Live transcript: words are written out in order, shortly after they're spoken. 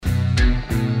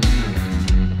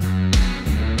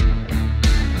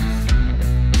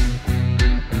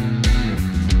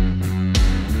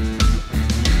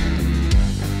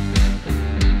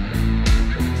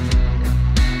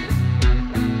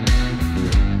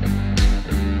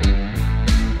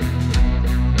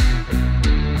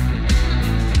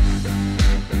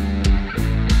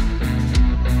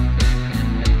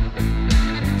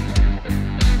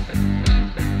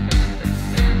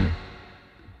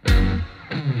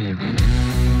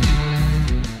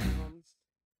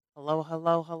Hello,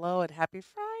 hello, hello, and happy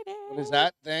Friday. What is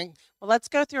that thing? Well, let's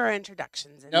go through our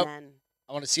introductions and Nope. then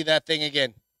I want to see that thing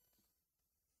again.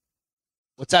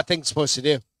 What's that thing supposed to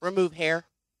do? remove hair,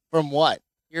 From what?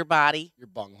 your body, Your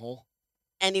bunghole?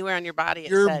 anywhere on your body.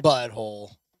 Your said.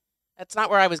 butthole. That's not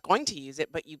where I was going to use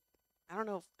it, but I don't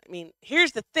know.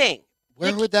 Here's the thing.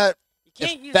 Where would that You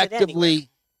can't use it anywhere. effectively?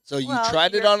 So you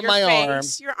tried it on your my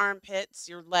face, arm. your armpits,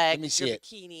 your legs, Let me see your it.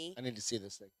 bikini. I need to see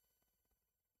this thing.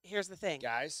 Here's the thing.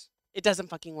 Guys. It doesn't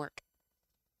fucking work.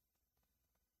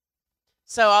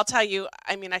 So I'll tell you,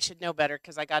 I should know better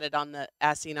because I got it on the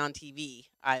As Seen on TV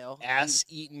aisle. Ass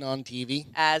eaten on TV?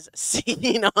 As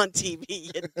Seen on TV,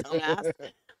 you dumbass.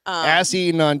 Ass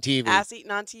eaten on TV. Ass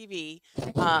Eaten on TV.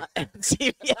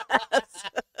 CBS.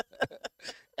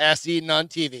 Ass eaten on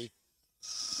TV.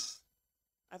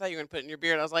 I thought you were going to put it in your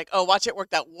beard. I was like, oh, watch it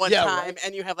work that one Yeah, time, right.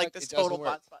 and you have like this total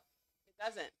bot spot. It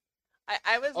doesn't.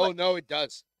 I was Oh, like, no, it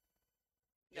does.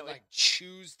 no, It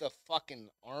chews the fucking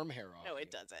arm hair off. no,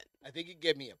 it doesn't. I think it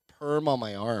gave me a perm on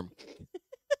my arm.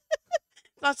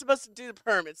 It's not supposed to do the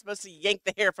perm. It's supposed to yank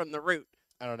the hair from the root.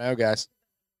 I don't know, guys.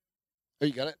 Oh,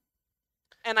 you got it?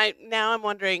 And now I'm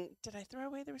wondering, did I throw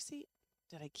away the receipt?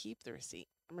 Did I keep the receipt?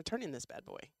 I'm returning this bad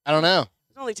boy. I don't know.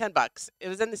 It's only $10. It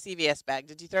was in the CVS bag.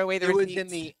 Did you throw away the It was receipt? in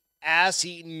the ass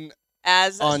eaten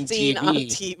As on Seen TV. on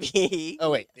TV.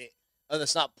 Oh, wait.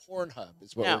 That's not Pornhub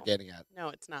is what No. we're getting at. No,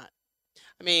 it's not.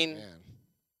 Man.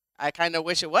 I kind of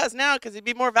wish it was now because it'd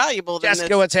be more valuable than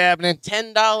Jessica, what's happening?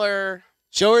 $10.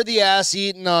 Show her the ass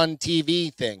eaten on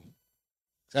TV thing.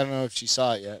 I don't know if she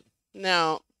saw it yet.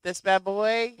 No, this bad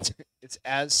boy. It's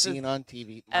as seen on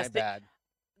TV. My bad.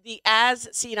 The As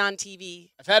Seen on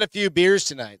TV. I've had a few beers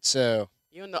tonight, so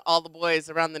You and all the boys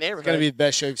around the neighborhood. it's gonna be the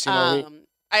best show you've seen all week.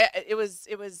 It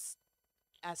was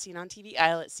As Seen on TV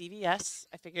aisle at CVS.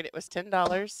 I figured it was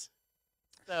 $10.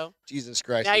 So Jesus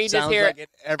Christ! now it you just sounds hear like it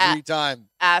every time.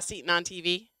 Ass Eaten on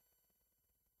TV.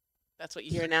 That's what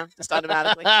you hear now, just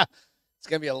automatically. It's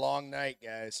gonna be a long night,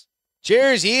 guys.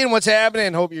 Cheers, Ian. What's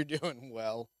happening? Hope you're doing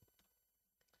well.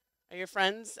 Are your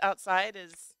friends outside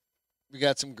We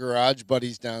got some garage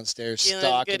buddies downstairs feeling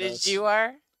stalking as good us. as you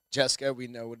are? Jessica, we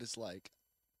know what it's like.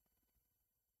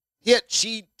 Yeah,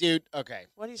 dude. Okay.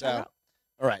 What are you talking about?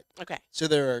 All right. Okay. So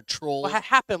there are trolls. What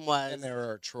happened was, And there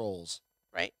are trolls.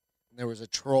 right? And there was a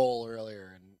troll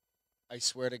earlier, and I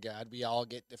swear to God, we all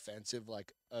get defensive,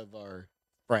 like, of our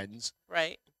friends.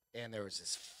 Right. And there was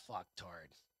this fucktard.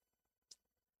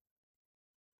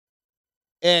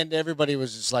 And everybody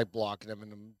was just like blocking him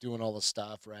and doing all the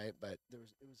stuff, right? But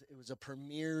it was a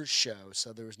premiere show,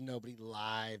 so there was nobody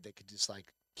live that could just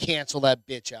like cancel that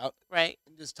bitch out. Right.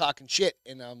 And just talking shit.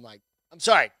 And I'm like, I'm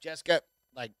sorry, Jessica.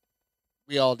 Like,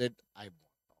 we all did.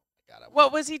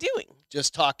 What was he doing?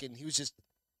 Just talking. He was just,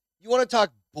 you want to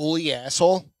talk bully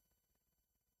asshole?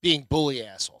 Being bully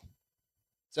asshole.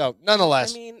 So,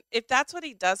 nonetheless. If that's what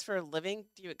he does for a living,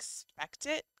 do you expect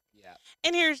it? Yeah.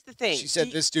 And here's the thing. She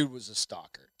said this dude was a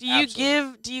stalker. Do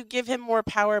you give him more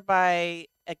power by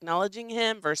acknowledging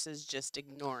him versus just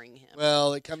ignoring him?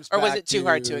 Well, it comes back or was it too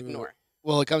hard to ignore?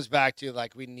 Well, it comes back to,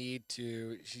 like, we need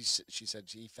to, she said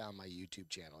she found my YouTube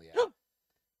channel, yeah.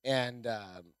 And,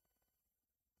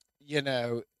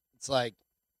 it's like,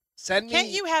 Can't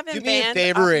you have him do me a banned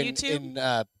favor off and, YouTube?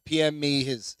 and PM me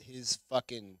his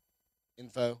fucking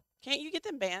info. Can't you get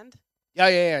them banned?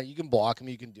 Yeah. You can block him.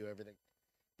 You can do everything.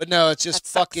 But no, it's just That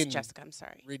sucks, fucking Jessica, I'm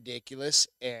sorry. ridiculous.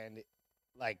 And,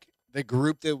 like, the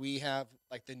group that we have,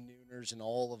 like the Nooners and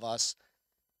all of us,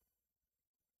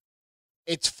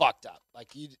 it's fucked up.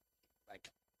 Like,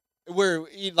 we're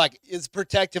as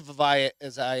protective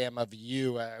as I am of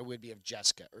you, I would be of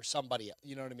Jessica or somebody else.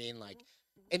 You know what I mean? Like,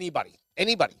 anybody,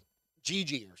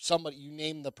 Gigi or somebody, you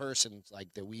name the person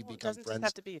like that we become it doesn't friends. just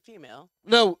have to be a female.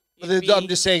 No, You I'm be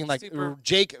just saying, like, super-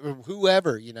 Jake or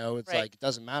whoever, it's Right. like, it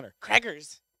doesn't matter.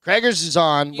 Craigers. Craigers is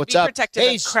on. You What's be up? protective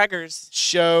Hey, of Craigers.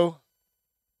 show.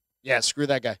 Yeah, screw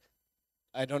that guy.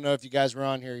 I don't know if you guys were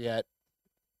on here yet.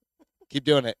 Keep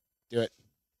doing it. Do it.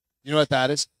 You know what that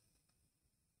is?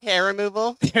 Hair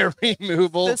removal Hair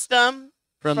removal system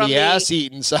from from the the-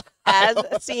 ass-eaten side.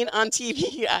 as seen on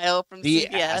TV aisle from The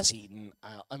CBS. ass-eaten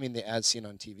aisle. I mean, the as-seen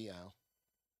on TV aisle.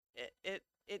 It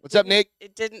What's up, didn't- Nick?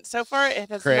 It didn't. So far, it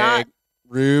has Craig. not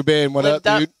Ruben, what up, lived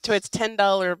up dude? to its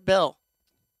 $10 bill.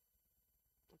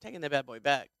 I'm taking the bad boy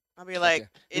back. I'll be like, Okay.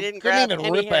 it didn't Couldn't grab even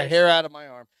any rip a hairs. hair out of my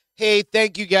arm. Hey,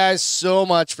 thank you guys so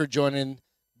much for joining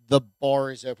The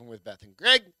Bar is Open with Beth and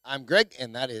Greg. I'm Greg,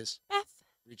 and that is Beth.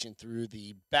 reaching through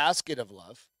the basket of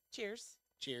love. Cheers.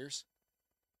 Cheers.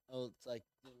 Oh, it's like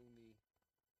doing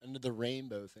the under the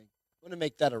rainbow thing. I'm going to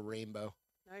make that a rainbow.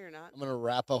 No, you're not. I'm gonna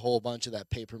wrap a whole bunch of that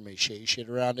paper mache shit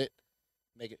around it.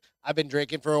 Make it. I've been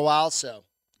drinking for a while, so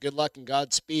good luck and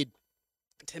Godspeed.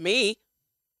 To me,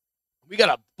 We got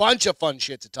a bunch of fun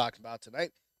shit to talk about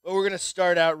tonight, but we're gonna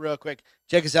start out real quick.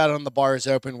 Check us out on The Bar is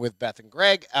Open with Beth and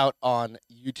Greg out on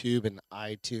YouTube and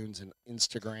iTunes and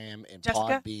Instagram and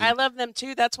Jessica, Podbean. I love them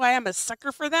too. That's why I'm a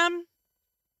sucker for them.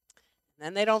 And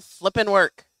then they don't flip and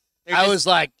work. I was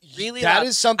like, really that loud.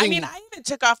 is something. I mean, I even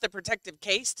took off the protective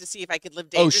case to see if I could live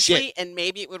Oh, dangerously, shit. and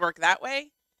maybe it would work that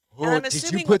way. Oh, and I'm did you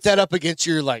assuming put what's that the- up against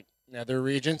your like nether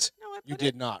regions? No, You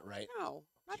did not, right? No,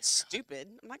 I'm not stupid.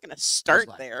 I'm not going to start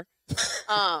like- there.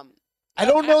 I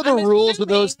don't know the I'm rules with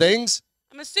those assuming- things.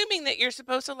 I'm assuming that you're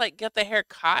supposed to like get the hair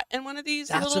caught in one of these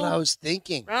That's little what I was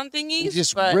thinking. round thingies. It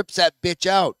just but, rips that bitch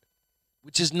out,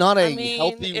 which is not a I mean,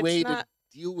 healthy it's way not-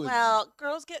 to deal with. Well,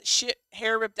 girls get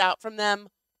hair ripped out from them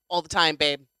all the time,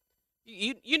 babe.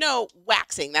 You know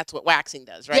waxing. That's what waxing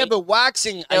does, right? Yeah, but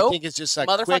waxing, I Nope. think, is just like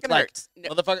Motherfucking quick, like, hurts. No,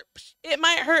 motherfucker. it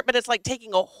might hurt, but it's like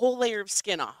taking a whole layer of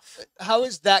skin off. How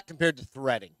is that compared to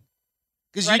threading?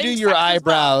 Because you do Threading your sucks as well.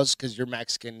 eyebrows, because you're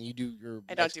Mexican. You do your.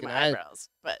 I don't do Mexican my eyebrows,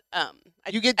 but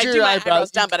You get I your do my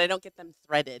eyebrows done, but I don't get them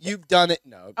threaded. You've done it.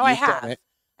 No. Oh, I you've done have. it.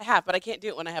 I have, but I can't do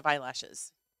it when I have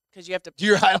eyelashes because you have to. Do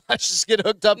your eyelashes get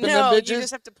hooked up in them No, you bitches?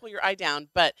 just have to pull your eye down.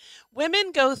 But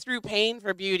women go through pain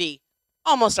for beauty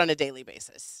almost on a daily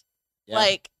basis. Yeah.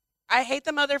 Like, I hate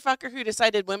the motherfucker who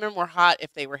decided women were hot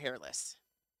if they were hairless.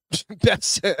 Beth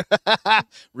said,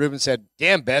 Ruben said,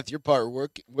 "Damn, Beth, you're part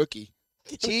Wookie."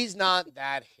 She's not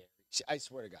that hairy. I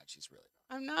swear to God, she's really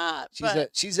not. I'm not.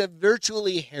 She's a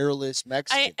virtually hairless I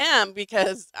Mexican. am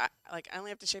because I only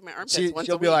have to shave my armpits once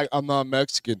She'll a be week. like, "I'm not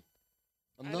Mexican.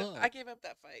 I'm I not. gave up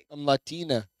that fight. I'm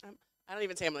Latina." I don't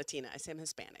even say I'm Latina. I say I'm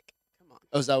Hispanic. Come on.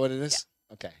 Oh, is that what it is?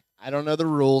 Okay. I don't know the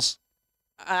rules.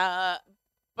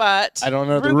 But I don't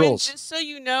know the Ruben, rules. just so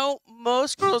you know,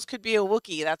 most girls could be a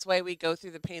Wookiee. That's why we go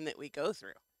through the pain that we go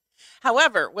through.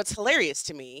 However, what's hilarious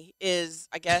to me is,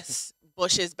 I guess,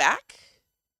 Bush is back.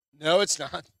 No, it's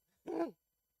not.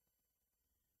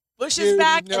 Bush Dude, is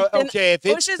back. no, and thin, okay, if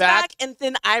Bush it's is back, back and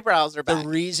thin eyebrows are the back.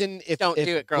 reason if Don't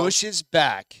do it, girls. Bush is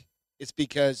back, it's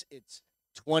because it's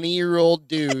 20-year-old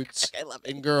dudes I love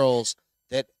it. and girls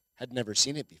that had never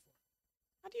seen it before.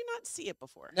 How do you not see it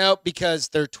before? No, because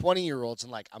they're 20-year-olds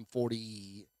and like I'm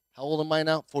 40. How old am I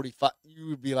now? 45. You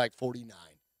would be like 49,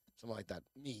 something like that.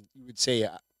 Me, you would say,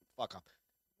 fuck off.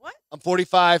 What? I'm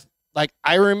 45. Like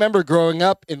I remember growing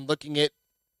up and looking at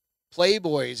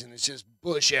Playboys and it's just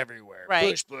bush everywhere. Right.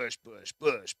 Bush, bush, bush,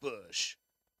 bush, bush.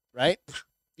 Right?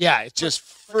 Yeah, it's just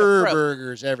Like a fur fro.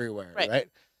 burgers everywhere. Right. Right.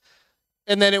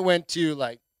 And then it went to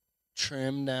like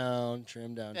trim down.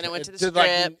 Then it went to the like,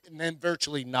 strip. and then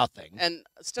virtually nothing. And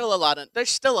still there's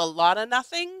still a lot of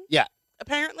nothing. Yeah.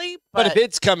 Apparently. But But if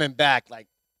it's coming back, like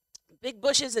big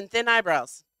bushes and thin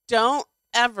eyebrows. Don't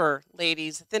ever,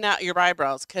 ladies, thin out your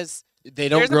eyebrows because they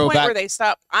don't there's a grow point back. where they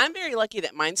stop. I'm very lucky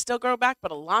that mine still grow back, but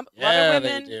a lot Yeah, of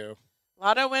women, they do. a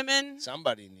lot of women,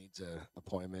 Somebody needs an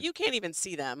appointment. you can't even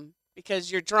see them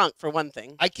because you're drunk for one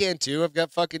thing. I can too. I've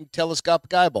got fucking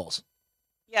telescopic eyeballs.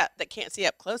 Yeah, that can't see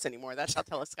up close anymore. That's how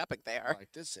telescopic they are.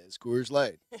 Like this is Coors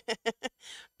Light.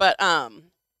 But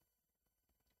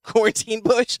quarantine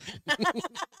bush.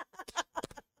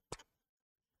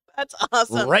 That's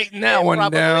awesome. Writing that It one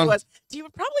probably down. was. Do you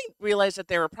probably realize that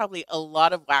there were probably a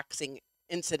lot of waxing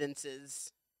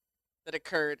incidences that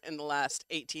occurred in the last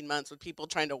 18 months with people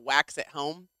trying to wax at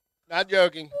home? Not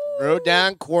joking. Wrote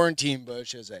down quarantine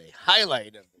bush as a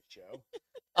highlight of the show.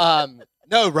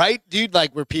 No, right, dude?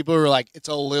 Like where people are like, it's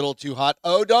a little too hot.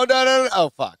 Oh, no.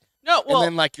 Oh, fuck. No, well, and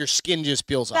then like your skin just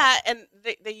peels off. that and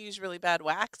they use really bad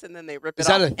wax and then they rip Is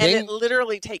it off. that a And thing? it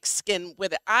literally takes skin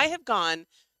with it. I have gone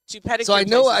to pedicure So I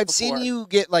know places I've seen before. you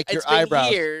get like your It's been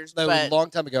eyebrows years, that was a but long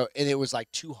time ago, and it was like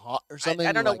too hot or something.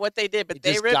 I don't know like, what they did, but it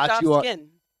they just ripped got off you skin.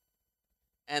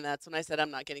 And that's when I said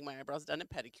I'm not getting my eyebrows done at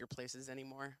pedicure places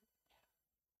anymore.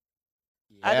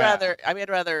 Yeah. I'd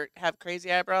rather have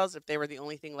crazy eyebrows if they were the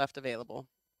only thing left available.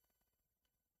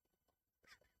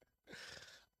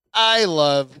 I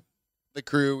love the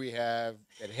crew we have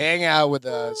that hang out with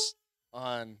us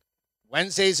on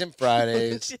Wednesdays and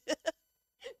Fridays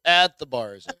at the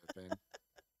bars open.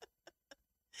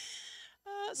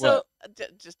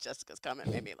 Just Jessica's comment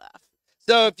made me laugh.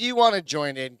 So if you want to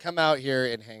join in, come out here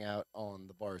and hang out on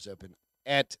the bars open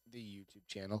at the YouTube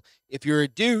channel. If you're a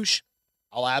douche,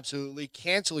 I'll absolutely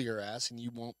cancel your ass and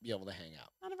you won't be able to hang out.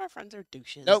 None of our friends are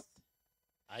douches. Nope.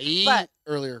 I.e. But,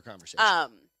 earlier conversation.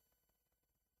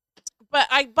 But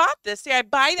I bought this. See, I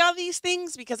buy all these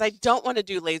things because I don't want to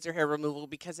do laser hair removal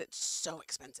because it's so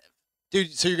expensive.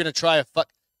 Dude, so you're going to try a fuck.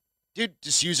 Dude,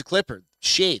 just use a clipper.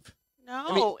 Shave.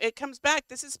 No, it comes back.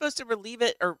 This is supposed to relieve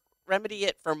it or remedy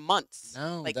it for months.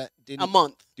 No, Like that a didn't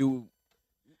month. do.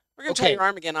 We're gonna try Okay. your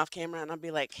arm again off camera, and I'll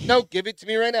be like, No, give it to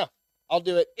me right now. I'll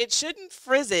do it. it shouldn't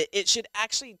frizz it. It should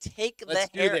actually take Let's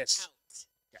the do hair this. out.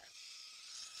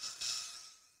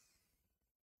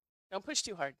 Don't push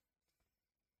too hard.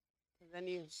 Then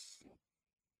you.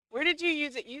 Where did you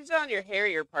use it? Use it on your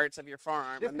hairier parts of your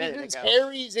forearm a minute As ago.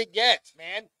 hairy as it gets,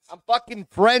 man. I'm fucking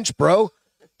French, bro.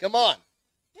 Come on.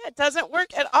 Yeah, it doesn't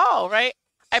work at all, right?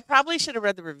 I probably should have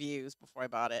read the reviews before I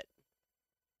bought it.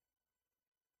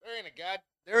 There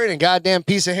ain't a goddamn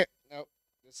piece of hair. Nope.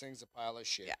 This thing's a pile of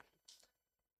shit. Yeah.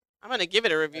 I'm gonna give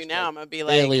it a review now. I'm gonna be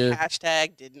like, failure.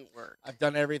 hashtag didn't work. I've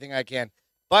done everything I can.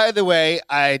 By the way,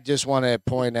 I just want to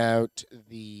point out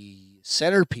the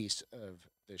centerpiece of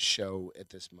the show at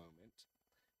this moment,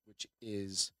 which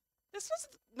is This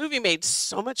movie made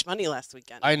so much money last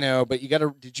weekend. I know, but you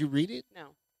gotta. Did you read it?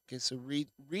 No. Okay, so read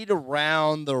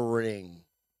Around the Ring.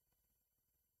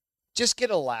 Just get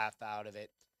a laugh out of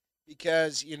it,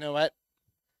 because you know what?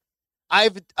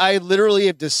 I literally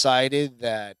have decided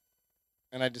that,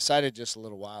 and I decided just a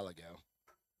little while ago.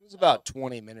 It was about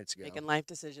 20 minutes ago. Making life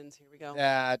decisions. Here we go.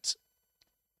 That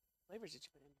Flavors did you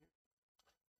put in here?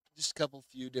 just a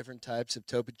few different types of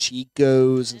Topo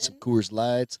Chicos and some Coors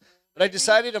Lights. But I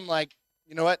decided, I'm like,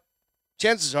 you know what?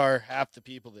 Chances are half the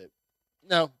people that,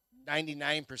 no,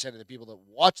 99% of the people that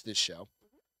watch this show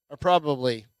are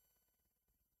probably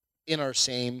in our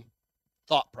same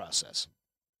thought process,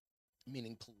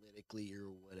 meaning politically or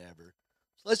whatever.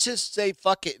 So let's just say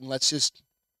fuck it, and let's just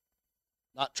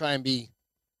not try and be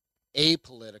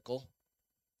apolitical.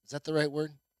 Is that the right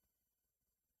word?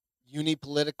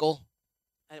 Unipolitical?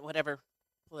 Whatever.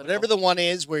 Political. Whatever the one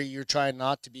is where you're trying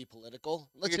not to be political.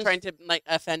 You're trying to like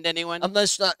offend anyone.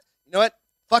 Unless not, you know what?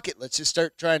 Fuck it. Let's just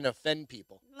start trying to offend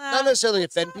people. Not necessarily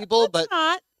offend people, but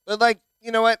like,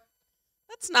 you know what?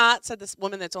 Let's not, said this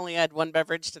woman that's only had one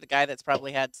beverage to the guy that's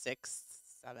probably had 6,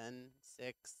 7,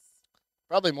 6.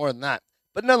 Probably more than that.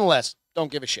 But nonetheless,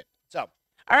 don't give a shit. So,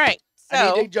 all right. So,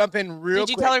 I need to jump in real quick.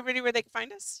 Did you tell everybody where they can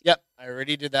find us? Yep. I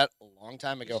already did that a long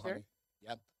time ago, sure? honey.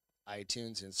 Yep.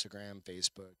 iTunes, Instagram,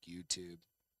 Facebook, YouTube,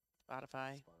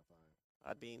 Spotify.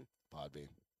 Podbean.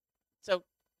 So,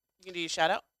 you can do your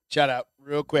shout out? Shout out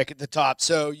real quick at the top.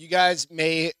 So, you guys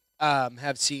may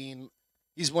have seen,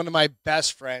 he's one of my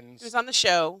best friends. He was on the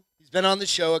show. He's been on the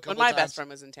show a couple when my times. best friend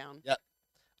was in town. Yep.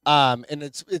 And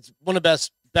it's one of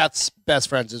Beth's best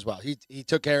friends as well. He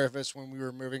took care of us when we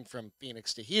were moving from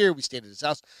Phoenix to here. We stayed at his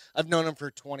house. I've known him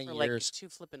for 20 for years. Like 2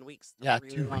 flipping weeks. Yeah, a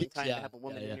really 2 long weeks. time Yeah, to have a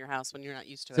woman yeah. in your house when you're not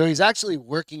used to it. So he's actually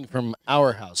working from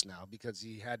our house now because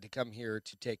he had to come here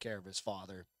to take care of his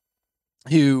father,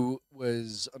 who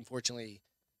was unfortunately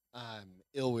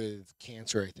ill with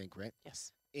cancer, I think, right?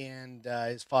 Yes. And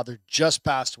his father just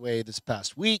passed away this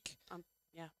past week.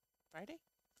 Yeah. Friday?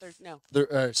 No.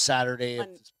 Saturday.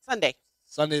 Sunday.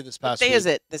 Sunday this past week. week. What day is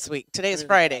it this week? Today is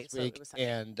Friday. So it was Sunday.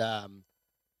 And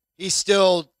he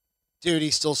still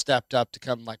stepped up to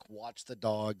come like watch the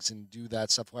dogs and do that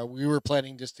stuff. While we were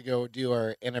planning just to go do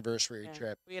our anniversary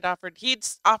trip. He'd offered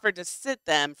to sit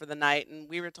them for the night, and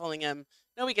we were telling him,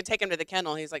 no, we could take him to the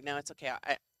kennel. He's like, no, it's okay.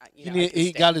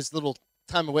 He got his little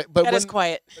time away, but that is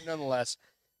quiet. But nonetheless,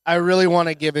 I really want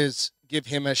to give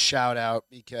him a shout out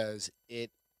because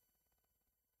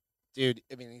dude.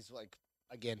 I mean, he's like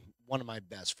again one of my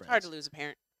best friends. It's hard to lose a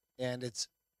parent, and it's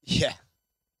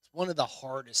one of the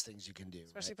hardest things you can do,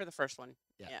 especially for the first one.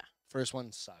 Yeah. First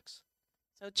one sucks.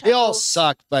 So they all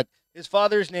suck, but his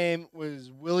father's name was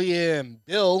William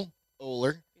Bill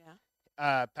Oler.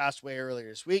 Passed away earlier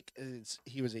this week.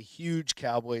 He was a huge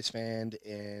Cowboys fan,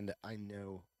 and I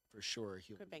know for sure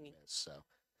he'll be missed. So,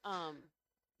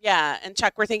 yeah, and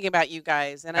Chuck, we're thinking about you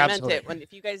guys, and Absolutely. I meant it.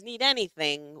 If you guys need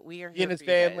anything, we are here. He and his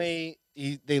family,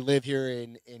 they live here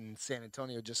in San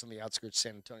Antonio, just on the outskirts of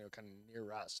San Antonio, kind of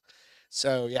near us.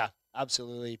 So yeah,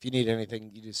 absolutely. If you need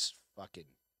anything, you just fucking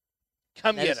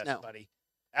come get us, buddy.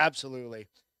 Absolutely.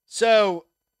 So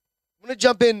I'm gonna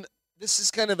jump in. This is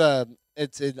kind of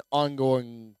it's an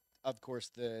ongoing, of course,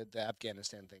 the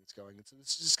Afghanistan thing's going. So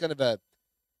this is just kind of I'm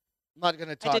not going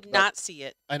to talk. I did not see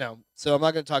it. I know. So I'm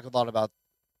not going to talk a lot about.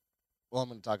 Well, I'm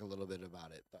going to talk a little bit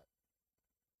about it, but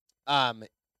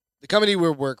the company we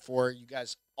work for, you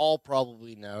guys all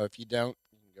probably know. If you don't,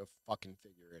 you can go fucking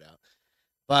figure it out.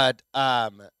 But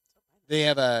we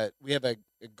have a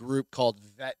group called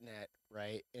VetNet,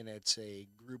 right? And it's a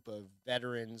group of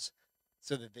veterans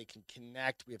so that they can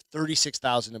connect. We have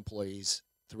 36,000 employees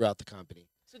throughout the company.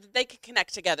 So that they can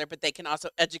connect together, but they can also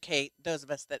educate those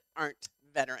of us that aren't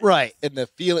veterans. Right. And the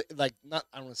feeling, like, not,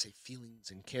 I don't want to say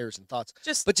feelings and cares and thoughts,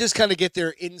 Just but just kind of get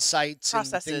their insights and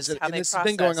things. processes, how And they this has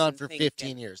been going process on and for think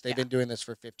 15 and- years. They've yeah. been doing this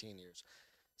for 15 years.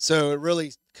 So it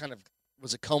really kind of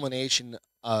was a culmination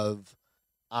of,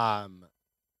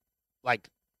 like,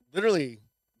 literally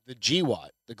the GWAT,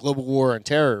 the Global War on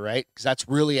Terror, right? Because that's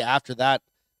really after that.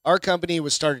 Our company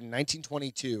was started in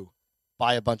 1922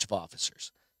 by a bunch of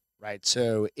officers, right?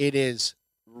 So it is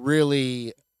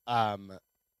really,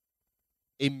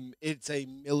 it's a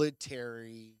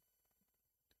military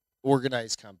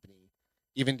organized company.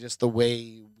 Even just the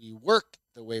way we work,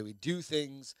 the way we do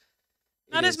things.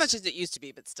 not as much as it used to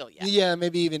be, but still, yeah. Yeah,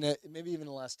 maybe even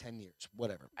the last 10 years,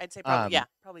 whatever. I'd say probably,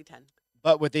 probably 10.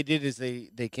 But what they did is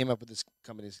they came up with this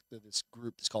company, this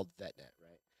group that's called VetNet,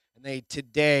 right? And they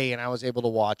today, and I was able to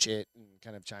watch it and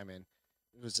kind of chime in.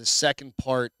 It was the second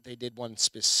part. They did one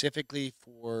specifically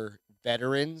for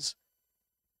veterans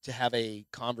to have a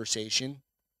conversation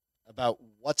about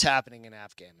what's happening in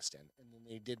Afghanistan, and then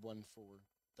they did one for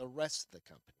the rest of the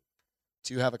company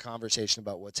to have a conversation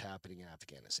about what's happening in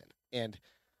Afghanistan. And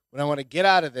what I want to get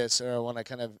out of this, or I want to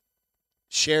kind of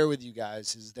share with you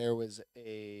guys, is there was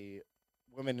a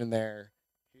woman in there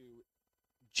who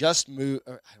just moved.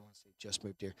 Or I don't want to say just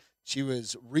moved here. She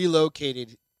was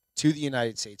relocated to the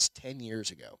United States 10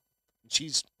 years ago. And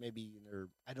she's maybe in her.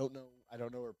 I don't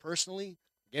know her personally.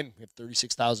 Again, we have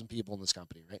 36,000 people in this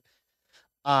company, right?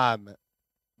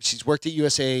 She's worked at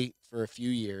USA for a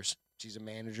few years. She's a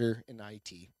manager in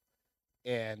IT,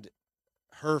 and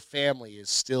her family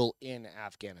is still in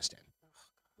Afghanistan,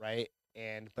 right?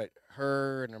 But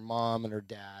her and her mom and her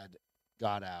dad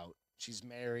got out. She's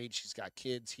married. She's got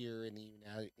kids here in the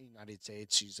United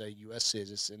States. She's a U.S.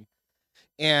 citizen.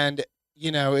 And,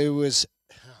 it was,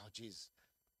 oh, jeez.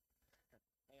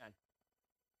 Hang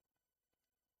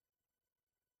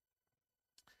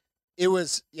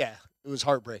on. It was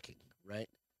heartbreaking, right?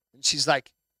 And she's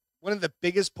like, one of the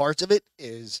biggest parts of it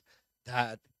is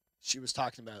that she was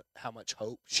talking about how much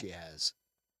hope she has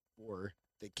for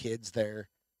the kids there,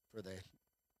 for the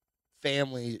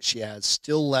family she has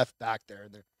still left back there.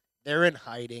 They're in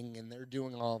hiding and they're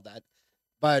doing all of that.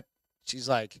 But she's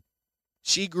like,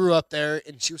 she grew up there,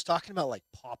 and she was talking about like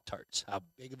Pop-Tarts, how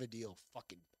big of a deal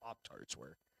fucking Pop-Tarts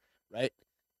were, right?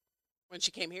 When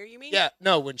she came here, you mean? Yeah,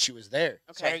 no, when she was there.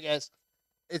 Okay. Sorry, guys.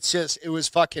 It's just, it was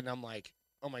fucking, I'm like,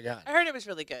 oh my God. I heard it was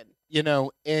really good.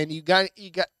 And you got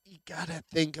to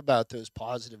think about those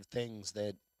positive things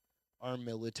that our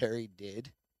military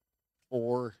did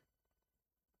for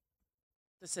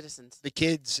the citizens, the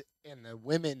kids and the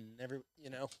women,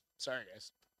 sorry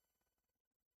guys.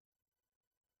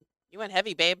 You went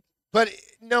heavy, babe. But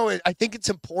no, I think it's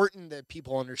important that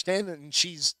people understand that. And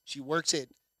she works at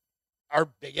our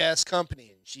big ass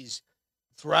company, and she's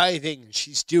thriving, and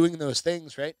she's doing those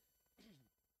things, right?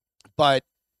 But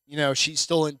she's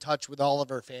still in touch with all of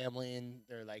her family, and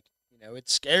they're like,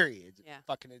 it's scary.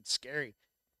 It's scary.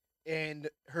 And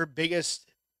her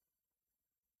biggest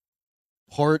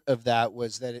part of that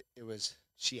was that it was,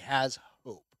 she has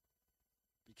hope,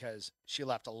 because she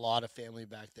left a lot of family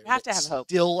back there. You have to have hope.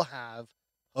 Still have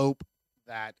hope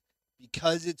that,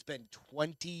 because it's been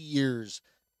 20 years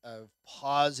of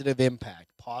positive impact,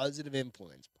 positive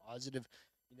influence, positive,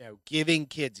 giving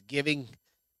kids,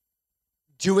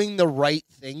 doing the right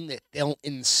thing, that they'll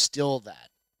instill that.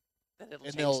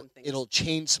 It'll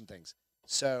change some things.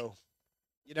 So,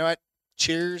 you know what?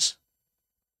 Cheers.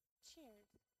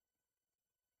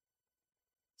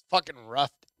 It's fucking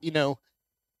rough,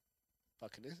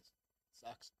 Fucking is.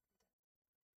 Sucks.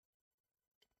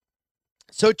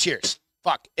 So cheers.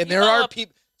 Fuck. And there are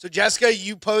people. So Jessica,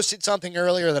 you posted something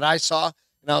earlier that I saw,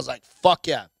 and I was like, fuck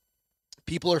yeah.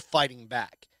 People are fighting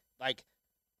back. Like,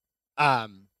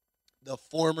 the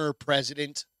former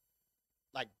president,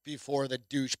 like before the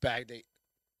douchebag,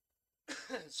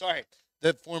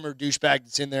 the former douchebag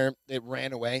that's in there that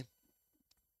ran away,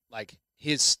 like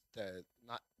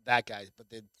not that guy, but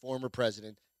the former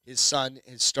president, his son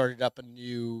has started up a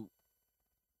new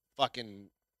fucking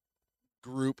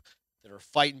group that are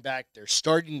fighting back. They're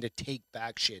starting to take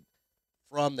back shit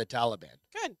from the Taliban.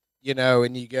 Good.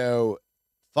 And you go,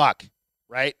 fuck,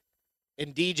 right?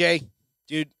 And DJ,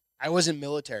 dude, I wasn't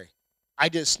military. I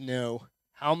just know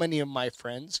how many of my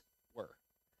friends were,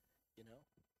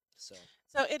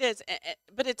 So it is,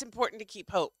 but it's important to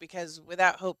keep hope, because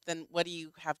without hope, then what do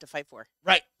you have to fight for?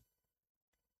 Right.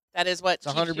 That is what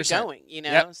keeps 100%. you going,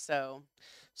 Yep.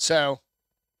 So,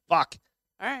 fuck.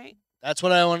 All right. That's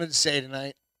what I wanted to say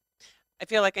tonight. I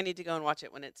feel like I need to go and watch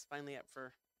it when it's finally up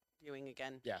for viewing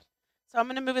again. Yeah. So I'm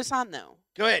going to move us on, though.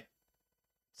 Go ahead.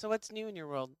 So what's new in your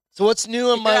world? So what's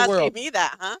new in my You're world? asking me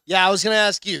that, huh? Yeah, I was going to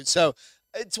ask you. So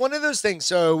It's one of those things.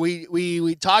 So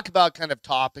we talk about kind of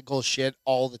topical shit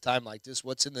all the time like this.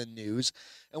 What's in the news?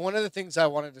 And one of the things I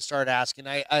wanted to start asking,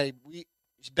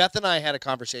 Beth and I had a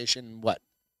conversation. What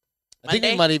I think we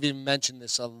Monday? might have even mentioned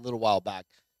this a little while back.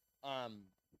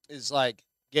 Is like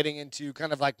getting into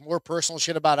kind of like more personal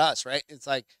shit about us, right? It's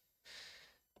like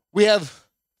we have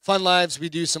fun lives, we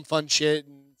do some fun shit,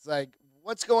 and it's like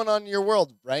what's going on in your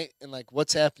world, right? And like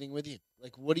what's happening with you?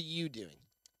 Like what are you doing?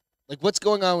 Like what's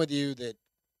going on with you that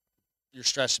you're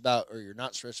stressed about or you're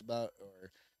not stressed about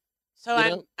or So you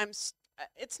know? it's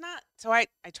not. So I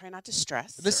try not to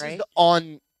stress. This is Right.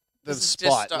 on the This is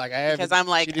just spot. Like I because haven't I'm she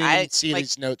like didn't even see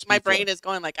these notes my before. brain is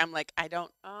going like I'm like I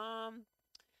don't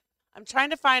I'm trying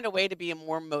to find a way to be a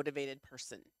more motivated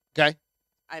person. Okay.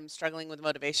 I'm struggling with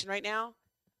motivation right now.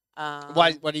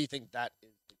 Why do you think that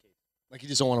is the case? Like you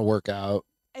just don't want to work out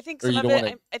I think or some you of don't it. want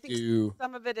to I think do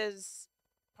some of it is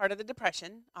part of the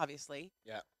depression, obviously.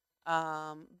 yeah.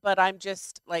 But I'm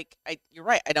just like you're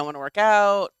right. I don't want to work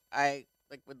out. I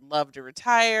like would love to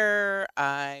retire.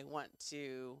 I want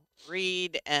to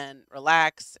read and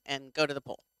relax and go to the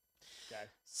pool. Okay.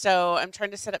 So I'm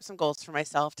trying to set up some goals for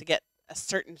myself to get a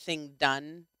certain thing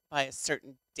done by a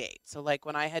certain date. So like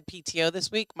when I had PTO this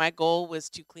week, my goal was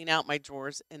to clean out my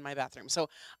drawers in my bathroom. So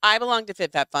I belong to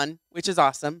Fit Fat Fun, which is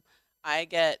awesome. I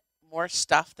get more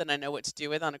stuff than I know what to do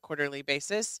with on a quarterly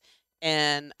basis.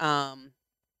 And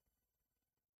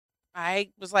I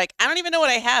was like, I don't even know what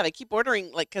I have. I keep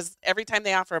ordering, like, because every time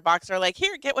they offer a box, they're like,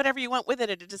 here, get whatever you want with it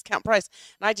at a discount price.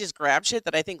 And I just grab shit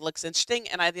that I think looks interesting.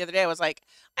 And the other day I was like,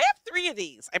 I have 3 of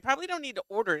these. I probably don't need to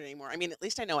order it anymore. I mean, at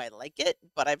least I know I like it,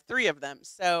 but I have 3 of them.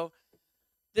 So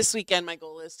this weekend, my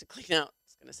goal is to clean out,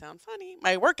 it's going to sound funny,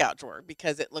 my workout drawer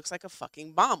because it looks like a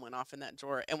fucking bomb went off in that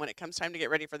drawer. And when it comes time to get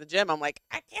ready for the gym, I'm like,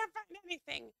 I can't find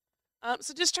anything.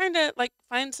 So just trying to, like,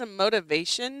 find some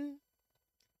motivation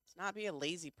to not be a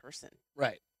lazy person.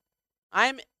 Right.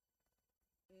 I'm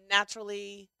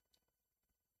naturally.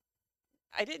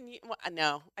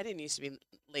 No, I didn't used to be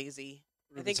lazy.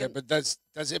 I think. But does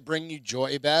it bring you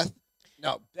joy, Beth?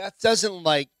 No, Beth doesn't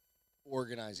like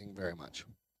organizing very much.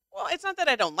 Well, it's not that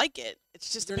I don't like it.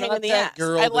 It's just You're a pain not in the that ass.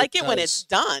 girl I that like it when it's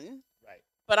does- done, Right.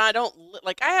 but I don't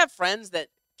like. I have friends that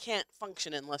can't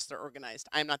function unless they're organized.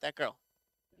 I'm not that girl.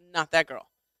 Not that girl.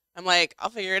 I'm like, I'll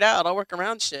figure it out. I'll work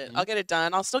around shit. Mhm. I'll get it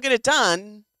done. I'll still get it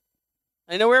done.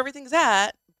 I know where everything's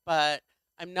at, but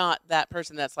I'm not that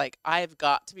person that's like, I've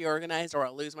got to be organized or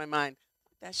I'll lose my mind.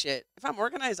 Fuck that shit. If I'm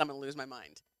organized, I'm gonna lose my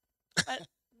mind. But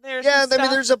there's Yeah, some I mean,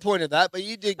 stuff. there's a point of that, but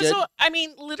you did But good. so I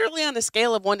mean, literally on a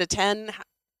scale of 1 to 10,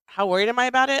 how worried am I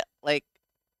about it? Like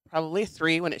probably a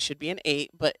 3 when it should be an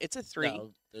 8, but it's a 3.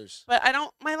 No, there's But I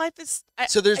don't. My life is.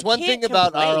 so there's I one can't thing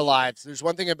about our complain. lives. There's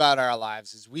one thing about our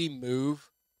lives is we move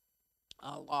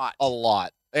A lot. a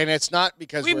lot, and it's not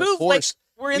because We we're move like forced.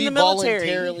 we're in we the military.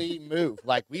 voluntarily move.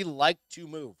 Like we like to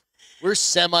move. We're I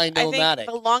semi-nomadic.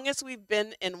 think the longest we've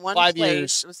been in one 5 place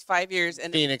years. was 5 years,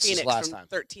 and Phoenix is Phoenix last from time.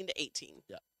 13 to 18.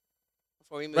 Yeah.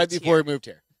 Before we moved Right before here. we moved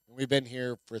here. And we've been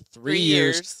here for 3 3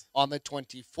 years. years. On the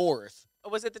 24th, Oh,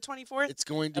 was it the 24th? it's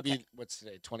going to Okay. be what's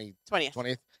today? 20th.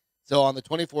 20th. So on the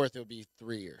 24th, it'll be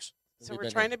 3 years. So we're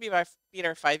trying to beat our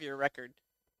 5-year record.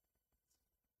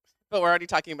 But we're already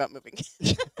talking about moving.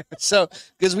 So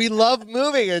because we love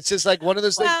moving, it's just like one of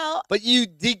those things. Well, But you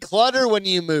declutter when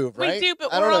you move, right? we do,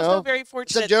 but I we're don't also know. very What's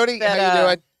fortunate up, Jody? that How you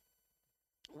doing?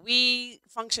 we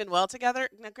function well together.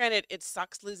 Now, granted, it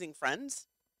sucks losing friends.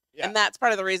 Yeah. And that's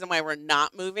part of the reason why we're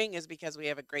not moving is because we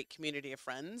have a great community of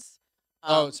friends.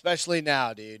 Oh, especially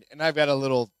now, dude. And I've got a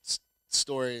little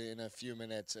story in a few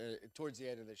minutes towards the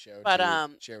end of the show But,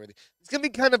 to share with you. It's gonna be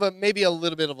kind of maybe a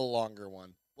little bit of a longer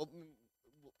one. Well,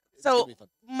 it's So, gonna be fun.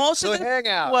 most So of this hang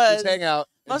out. was Just hang out.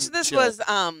 most and of this chill.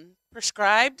 was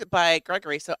prescribed by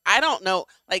Gregory. So I don't know.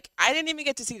 Like I didn't even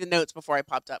get to see the notes before I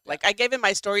popped up. Yeah. Like I gave him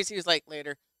my stories. He was like,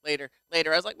 later, later,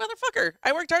 later. I was like, motherfucker,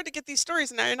 I worked hard to get these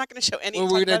stories, and now you're not going to show any. Well,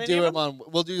 talk we're about gonna any do of them them?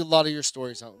 on. We'll do a lot of your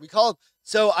stories on. We call it.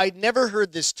 So I never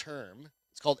heard this term.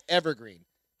 It's called evergreen.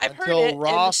 I've heard until it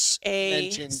Ross in a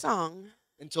mentioned- song.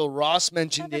 Until Ross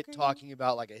mentioned it, Evergreen. talking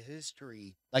about like a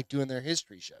history, like doing their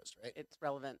history shows, right? It's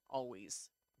relevant always.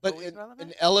 But always an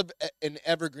relevant? an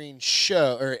evergreen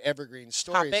show or evergreen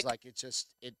story is Topic. like it's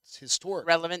historic,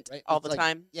 Relevant right? all It's the like-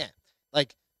 time. Yeah,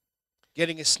 like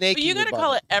getting a snake. But in you your got to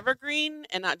call button. it evergreen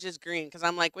and not just green, because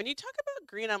I'm like, when you talk about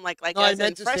green, I'm like No, I as in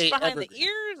meant to fresh say behind evergreen. the ears,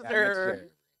 Yeah, I meant to say or evergreen.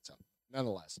 So,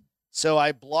 nonetheless, so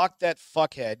I blocked that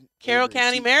fuckhead. Carroll Avery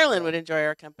County, T. Maryland would enjoy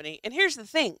our company. And here's the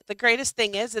thing: the greatest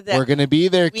thing is that We're gonna be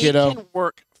there, we kiddo. can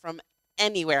work from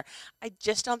anywhere. I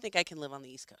just don't think I can live on the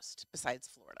East Coast besides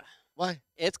Florida. Why?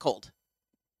 It's cold.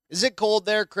 Is it cold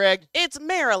there, Craig? It's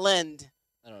Maryland.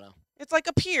 I don't know. It's like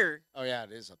a pier. Oh yeah,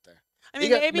 it is up there. I You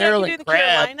mean, got maybe I could Maryland do the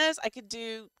crab. Carolinas. I could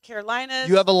do Carolinas.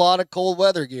 You have a lot of cold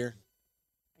weather gear.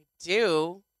 I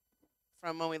do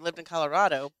from when we lived in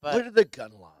Colorado, but What are the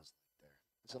gun laws there?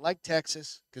 Is it like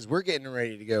Texas? Because we're getting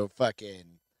ready to go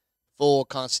fucking full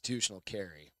constitutional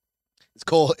carry. It's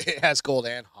cold. It has cold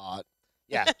and hot.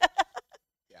 Yeah.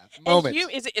 Yeah. and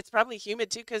Moments. it's probably humid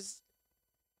too because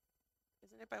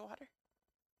isn't it by water?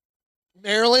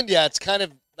 Maryland, yeah, it's kind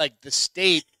of like the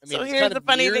state. I mean, So it's here's kind the of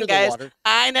funny near thing, the guys. water.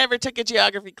 I never took a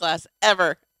geography class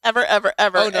ever. Oh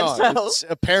Oh no, And so it's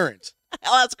apparent.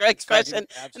 I'll ask Greg's It's fucking question, and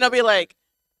he'll absolutely be like,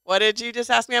 "What did you just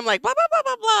ask me?" I'm like, "Blah blah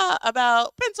blah blah blah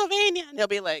about Pennsylvania," and he'll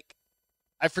be like,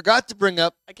 I forgot to bring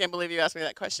up "I can't believe you asked me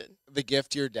that question." the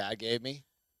gift your dad gave me.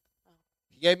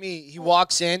 He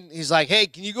walks in, he's like, "Hey,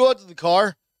 can you go out to the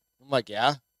car?" I'm like,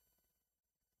 "Yeah."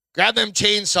 Grab them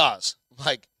chainsaws. I'm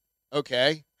like,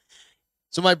 "Okay."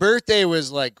 So my birthday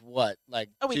was like what? Like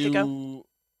A week ago.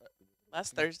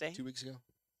 Last Thursday, 2 weeks ago?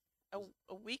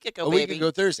 a week ago, A baby. week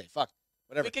ago Thursday. Fuck. A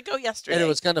Whatever. week ago yesterday. And it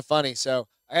was kind of funny. So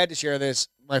I had to share this.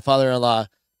 My father-in-law,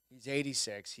 he's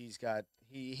 86.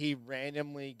 He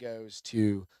randomly goes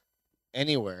to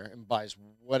anywhere and buys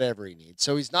whatever he needs.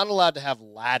 So he's not allowed to have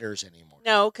ladders anymore.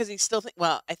 No, because he's still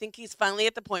well. I think he's finally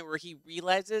at the point where he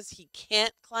realizes he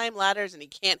can't climb ladders and he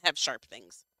can't have sharp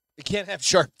things. He can't have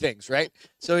sharp things, right?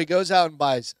 So he goes out and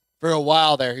buys. For a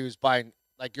while there, he was buying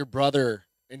like your brother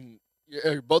and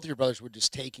both of your brothers were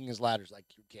just taking his ladders. Like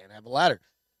you can't have a ladder.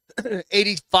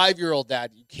 85-year-old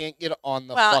dad, you can't get on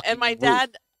the Well, fucking and my roof.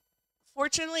 dad,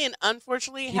 fortunately and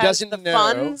unfortunately, He has doesn't the know.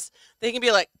 funds. They can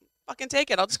be like, "Fucking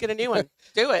take it. I'll just get a new one.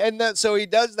 Do it." And so he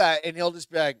does that, and he'll just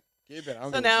be like, "Keep it." I don't So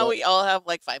give a now fuck." we all have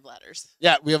like 5 ladders.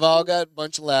 Yeah, we've all got a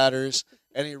bunch of ladders,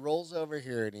 and he rolls over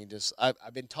here, and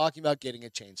I've been talking about getting a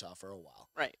chainsaw for a while,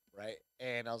 Right. right?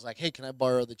 And I was like, "Hey, can I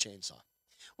borrow the chainsaw?"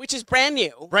 Which is brand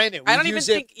new. Brand new. I don't We've even used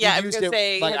it- think. Yeah, I we've was used gonna it-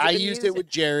 say. like has I been used it with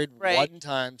Jared Right. one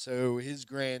time, so his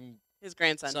his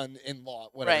grandson. son-in-law,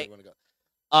 whatever Right. you want to go.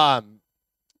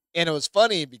 And it was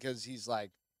funny because he's like,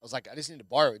 I was like, I just need to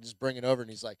borrow it, just bring it over,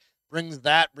 and he's like, brings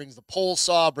the pole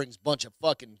saw, brings a bunch of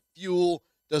fucking fuel,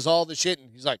 does all the shit,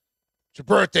 and he's like, "It's your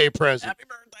birthday present. Happy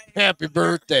birthday. Happy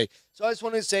birthday." So I just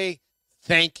want to say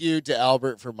thank you to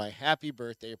Albert for my happy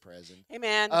birthday present Hey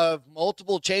man, of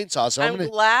multiple chainsaws. So I'm I'm gonna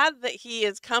glad that he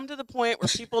has come to the point where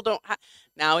people don't.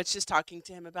 Now it's just talking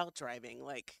to him about driving.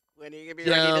 Like, when are you gonna be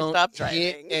ready to don't stop hit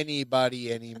driving? anybody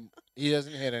He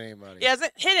doesn't hit anybody. He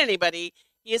hasn't hit anybody.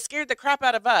 He has scared the crap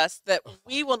out of us that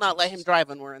we will not let him drive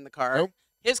when we're in the car. Nope.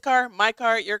 His car, my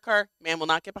car, your car. Man will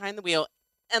not get behind the wheel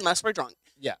unless we're drunk.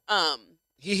 Yeah.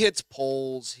 He He hits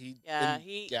poles. Yeah, and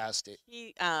he- gassed it.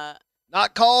 he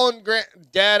Not calling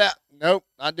dad out. Nope,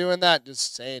 not doing that.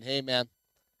 Just saying, "Hey, man,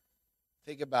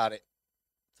 think about it.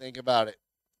 Think about it.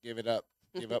 Give it up.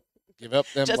 Give up. Give up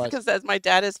them." Jessica says my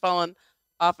dad has fallen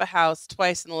off a house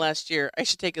twice in the last year. I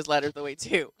should take his ladders away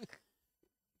too.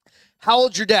 How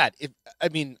old's your dad? I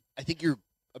think you're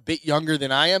a bit younger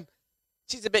than I am.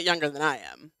 She's a bit younger than I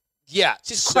am. Yeah,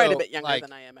 She's quite a so, bit younger like,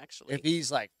 than I am, actually. If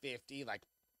he's like 50, like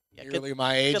Yeah, nearly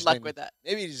my age, good luck then with that.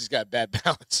 maybe he's just got bad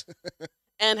balance.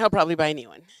 And he'll probably buy a new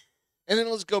one. And then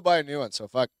let's go buy a new one. So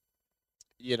fuck.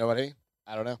 You know what I mean?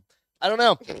 I don't know.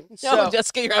 No, So-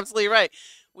 Jessica, you're absolutely right.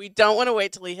 We don't want to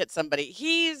wait till he hits somebody.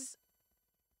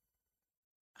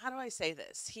 How do I say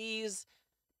this? He's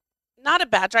not a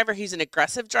bad driver. He's an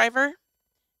aggressive driver.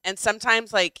 And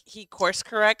sometimes, like, he course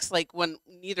corrects, like, when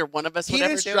neither one of us He would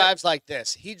ever just do drives like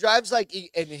this. He drives like,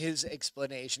 and his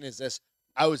explanation is this: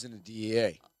 I was in the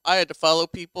DEA. I had to follow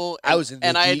people. I was in the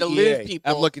and DEA. I had to lose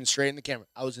people. I'm looking straight in the camera.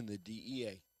 I was in the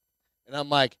DEA. And I'm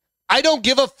like, I don't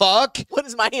give a fuck. What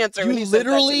is my answer when You he says that to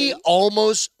literally me?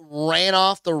 almost ran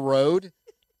off the road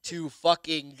to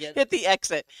fucking get. Hit the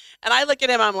exit. And I look at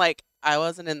him, I'm like, I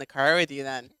wasn't in the car with you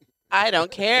then. I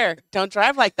don't care. Don't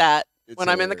drive like that It's when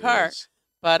I'm in the car. hilarious.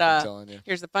 But I'm telling you.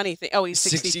 here's the funny thing. Oh, he's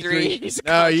 63. He's a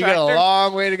No, you got a contractor.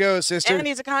 long way to go, sister. And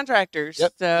he's a contractor.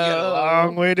 Yep, So, you got a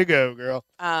long way to go, girl.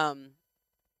 I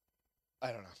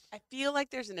I don't know. feel like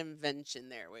there's an invention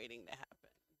there waiting to happen.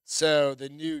 So the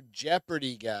new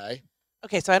Jeopardy guy.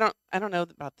 Okay, so I don't know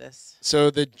about this. So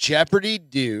the Jeopardy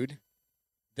dude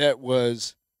that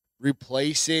was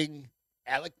replacing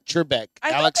Alex Trebek.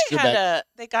 I Alex thought Trebek.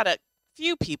 they got a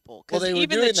few people Well, because they were even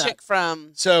the doing that. chick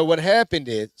from So what happened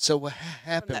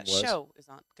that was show is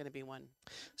not going to be one.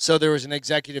 so there was an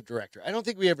executive director. I don't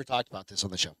think we ever talked about this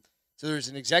on the show. So there was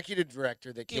an executive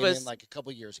director that He came was- in like a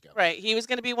couple years ago. Right, he was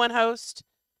going to be one host,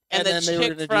 and, And the then they were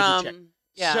chick gonna do the chick. from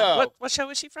yeah. So- what show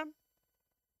was she from?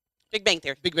 Big Bang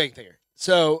Theory. Big Bang Theory.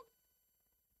 So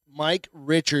Mike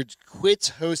Richards quits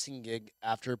hosting gig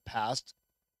after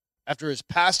after his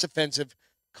past offensive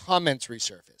comments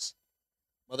resurface.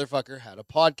 Motherfucker had a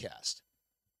podcast.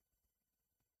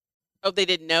 Oh, they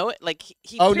didn't know it? Like,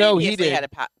 he Oh, no, he previously did. had a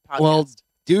podcast. Well,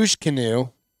 Douche Canoe,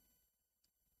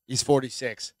 he's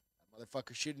 46. That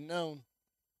motherfucker should have known.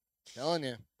 I'm telling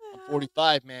you. I'm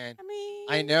 45, man. I mean,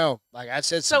 I know. Like, I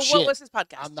said so some shit. what was his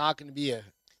podcast? I'm not going to be a...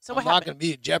 So I'm what not happened? going to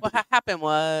be a Jeopardy. What happened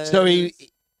was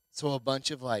So a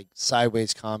bunch of, like,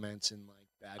 sideways comments and, like,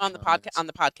 bad on the comments. on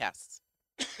the podcasts.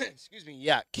 Excuse me.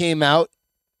 Yeah, came out,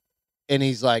 and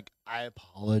he's like, I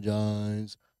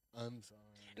apologize. I'm sorry.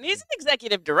 And he's an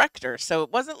executive director, so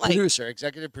it wasn't like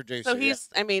Executive producer. So he's,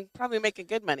 I mean, probably making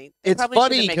good money. It's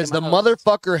funny because the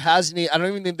motherfucker hasn't. I don't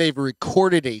even think they've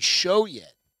recorded a show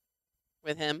yet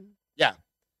with him. Yeah.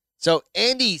 So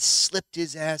Andy slipped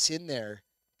his ass in there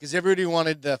because everybody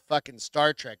wanted the fucking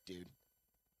Star Trek dude.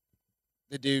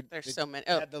 The dude. There's so many.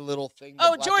 Had the little thing.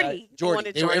 Oh, Jordy.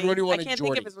 Jordy. Everybody wanted I can't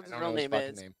Jordy. think of what his real name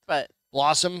is. But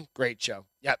Blossom, great show.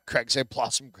 Yeah, Craig said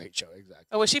Blossom, great show. Exactly.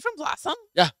 Oh, was she from Blossom?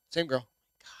 Yeah, same girl.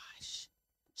 Gosh,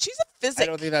 she's a physicist. I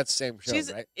don't think that's the same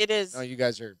show, right? It is. No, you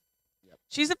guys are.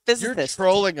 She's a physicist. You're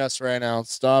trolling us right now.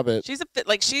 Stop it. She's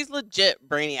she's legit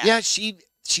brainiac. Yeah,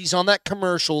 she's on that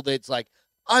commercial that's like,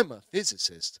 I'm a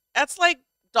physicist. That's like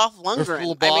Dolph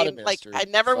Lundgren. I mean, like, I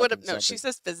never would have. No, she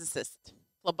says physicist.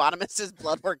 Phlebotomist is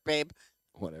blood work, babe.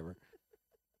 Whatever.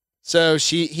 So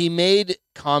he made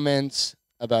comments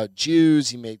about Jews.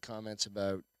 He made comments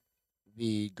about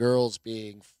the girls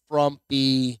being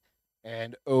frumpy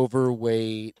and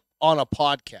overweight on a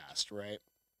podcast, right?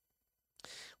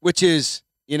 Which is,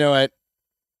 you know what?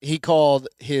 He called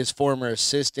his former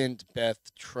assistant, Beth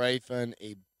Tryfon,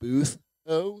 a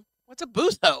booth-ho. What's a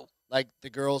booth-ho? Like the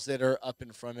girls that are up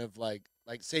in front of, like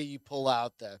say you pull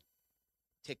out the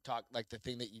TikTok, like the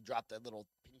thing that you drop that little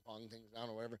ping pong things down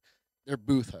or whatever. They're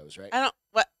booth-hos, right?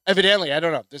 What? Evidently, I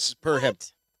don't know. This is per him.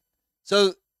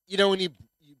 So, you know, when you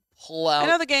pull out. I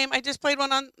know the game. I just played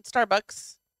one on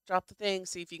Starbucks. Drop the thing,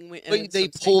 see if you can win. But they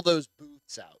pull those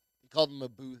booths out. He called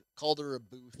them called her a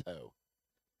booth-ho.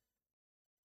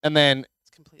 And then,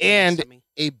 it's completely lost on me.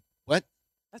 What?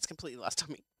 That's completely lost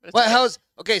on me. What?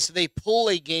 Okay, so they pull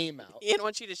a game out. Ian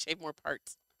wants you to shave more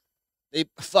parts. They,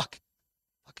 fucking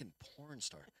porn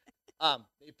star.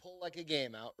 They pull like a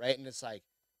game out, right? And it's like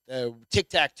the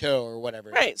tic-tac-toe or whatever.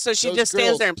 Right. So she just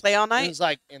stands there and play all night. It was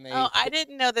like, I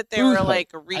didn't know that they were like.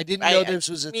 I didn't know this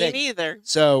was a thing. Me neither.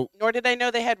 So. Nor did I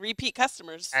know they had repeat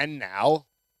customers. And now,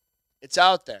 it's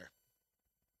out there.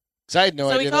 Because I had no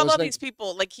idea. So he called all these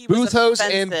people like he was booth-hos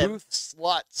and booth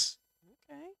sluts.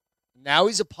 Okay. Now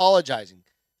he's apologizing.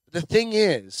 But the thing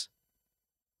is,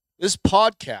 this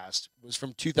podcast was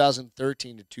from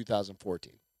 2013 to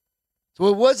 2014. So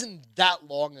it wasn't that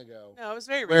long ago. No, it was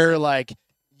very recent. Where, like,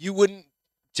 you wouldn't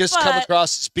just come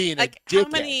across as being like, a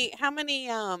dickhead. How many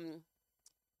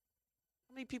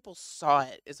people saw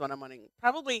it is what I'm wondering.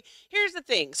 Probably, here's the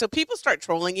thing. So people start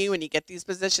trolling you when you get these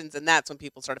positions, and that's when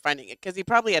people started finding it. Because he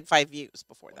probably had 5 views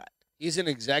before that. He's an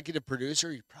executive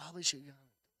producer. You probably should have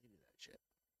deleted that shit.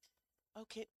 Oh,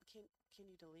 can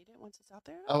you delete it once it's out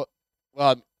there? Oh,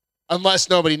 well, unless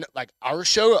nobody, like our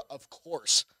show, of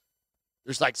course.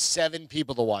 There's like 7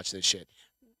 people to watch this shit.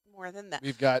 More than that.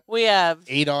 We have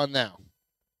 8 on now.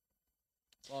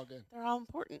 It's all good. They're all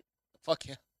important. Fuck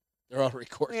yeah. They're all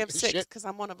recording. We have 6 because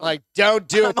I'm one of them. Like, don't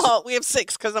do it. We have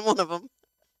 6 because I'm one of them.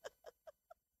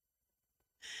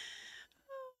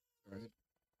 Right.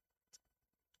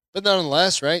 But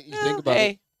nonetheless, right? You think about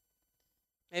it.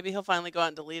 Maybe he'll finally go out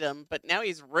and delete them. But now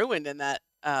he's ruined in that.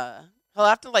 He'll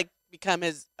have to like become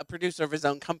a producer of his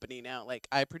own company now. Like,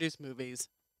 I produce movies.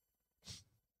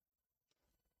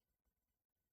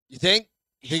 You think?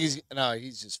 You think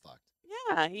he's just fucked.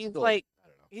 Yeah, he's like,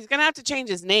 he's gonna have to change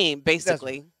his name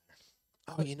basically.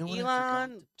 Oh, you know what?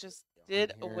 Elon just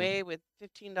did away with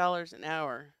 $15 an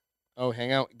hour. Oh,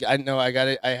 hang out. I know. I got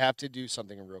it. I have to do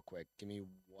something real quick. Give me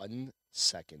 1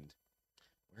 second.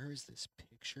 Where is this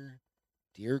picture?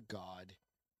 Dear God,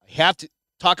 I have to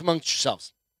talk amongst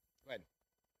yourselves. Go ahead.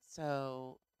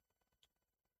 So,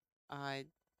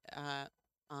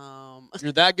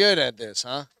 You're that good at this,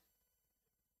 huh?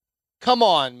 Come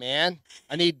on, man.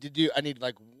 I need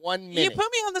like 1 minute. You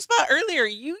put me on the spot earlier.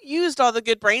 You used all the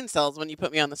good brain cells when you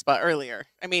put me on the spot earlier.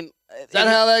 I mean, is that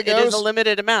how that goes? It is a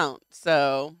limited amount,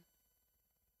 so.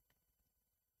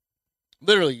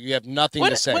 Literally, you have nothing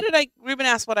to say. Ruben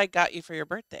asked what I got you for your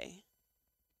birthday.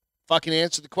 Fucking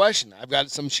answer the question. I've got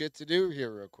some shit to do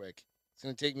here real quick. It's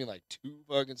going to take me like 2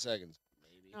 fucking seconds.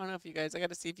 Maybe. I don't know if you guys, I got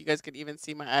to see if you guys could even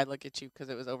see my eye look at you because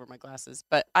it was over my glasses.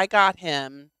 But I got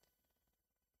him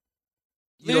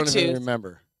You don't even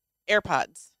remember.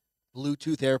 AirPods.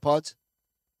 Bluetooth AirPods?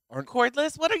 Aren't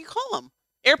Cordless? What do you call them?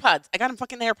 AirPods. I got them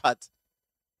fucking AirPods.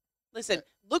 Listen,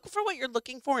 look for what you're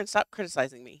looking for and stop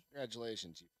criticizing me.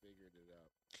 congratulations, you figured it out.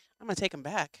 I'm gonna take them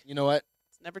back. You know what?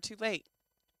 It's never too late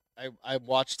I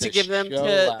watched to a give them show to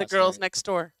the last girls night. next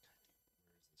door.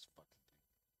 This fucking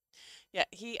thing. Yeah,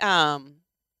 he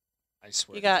I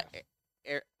swear. he to got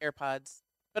God. AirPods,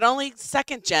 but only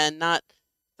second gen, not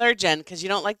third gen, because you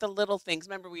don't like the little things.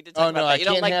 Remember we did talk Oh about no, that. I You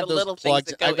don't can't like have the those little things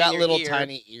plugs. that go I've got in your little ear.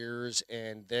 tiny ears,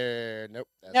 and they're nope.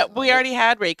 That's No, not we it. already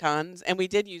had Raycons, and we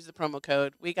did use the promo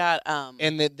code. We got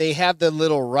And they have the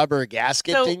little rubber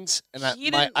gasket So, things, and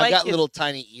he didn't I like got his- little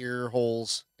tiny ear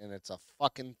holes, and it's a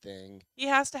fucking thing. he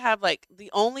has to have like the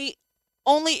only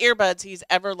earbuds he's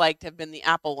ever liked have been the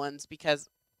Apple ones because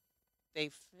they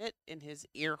fit in his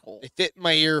ear hole. They fit in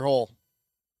my ear hole.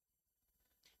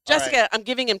 All right. Jessica, I'm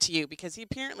giving him to you because he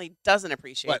apparently doesn't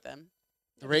appreciate What? them.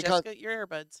 The Yeah, Raycon- Jessica, your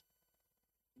earbuds.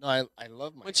 No, I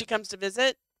love my. When she comes to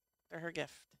visit, they're her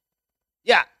gift.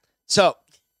 Yeah. So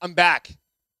I'm back.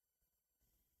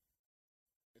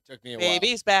 It took me a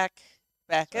Baby's back.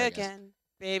 Back Sorry, guys. again.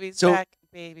 Baby's So- back.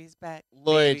 Baby's back.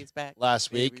 Lloyd, Baby's back.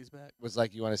 last week Baby's back. was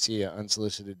like, "You want to see an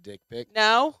unsolicited dick pic?"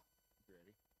 No.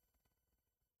 Ready?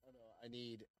 Oh no, I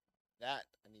need that.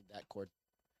 I need that cord.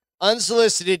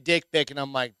 Unsolicited dick pic, and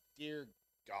I'm like, "Dear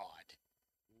God,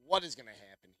 what is gonna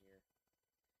happen here?"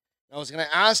 I was gonna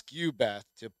ask you, Beth,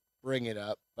 to bring it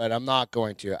up, but I'm not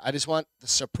going to. I just want the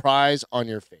surprise on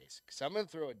your face because I'm gonna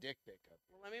throw a dick pic up.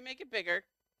 Well, let me make it bigger.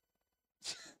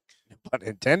 No pun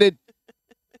intended.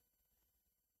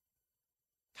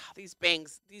 God, these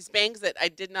bangs that I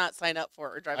did not sign up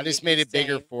for are driving I me just made it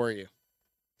bigger insane. for you.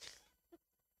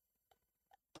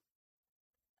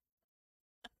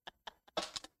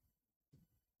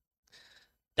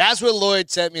 That's what Lloyd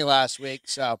sent me last week.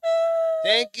 So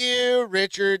thank you,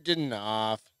 Richard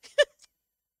Denoff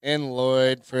and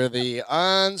Lloyd, for the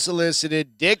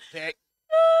unsolicited dick pic.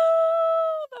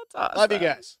 Oh, that's awesome. Love you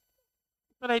guys.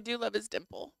 But I do love his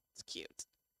dimple. It's cute.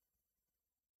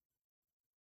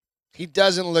 He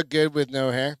doesn't look good with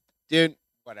no hair. Dude,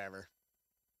 whatever.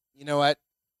 You know what?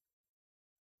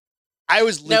 I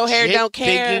was No hair, legit don't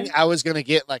care. thinking I was going to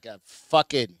get like a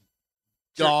fucking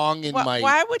dong in my...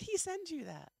 Why would he send you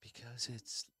that? Because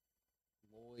it's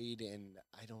Lloyd and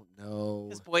I don't know.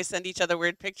 Because boys send each other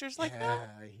weird pictures like that?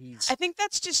 He's I think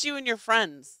that's just you and your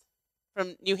friends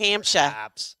from New Hampshire.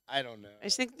 perhaps. I don't know. I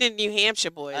just think the New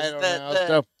Hampshire boys. I don't know.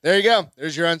 So there you go.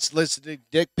 There's your unsolicited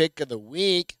dick pic of the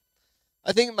week.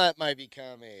 I think it might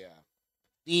become a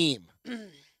theme. I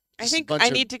Just a think bunch I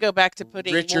of need to go back to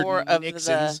putting Richard more of the.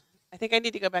 Nixons. I think I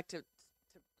need to go back to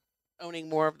owning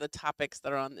more of the topics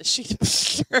that are on this sheet of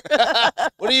paper.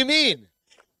 What do you mean?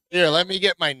 Here, let me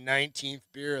get my 19th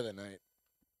beer of the night.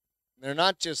 They're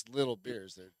not just little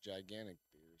beers; they're gigantic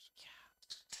beers.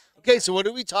 Okay, so what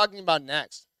are we talking about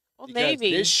next? Old Because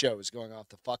Navy, this show is going off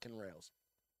the fucking rails.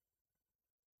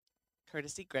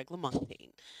 courtesy Greg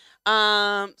LaMontagne.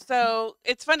 So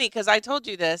it's funny because I told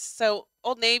you this. So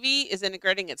Old Navy is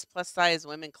integrating its plus size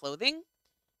women clothing,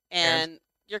 and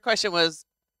your question was,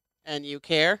 "And you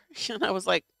care?" And I was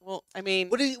like, "Well, I mean,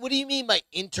 What do you mean by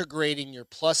integrating your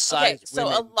plus size okay." So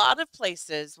women? a lot of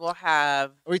places will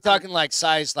have Are we talking like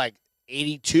size like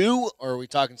 82 or are we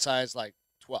talking size like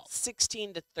 12?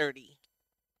 16 to 30.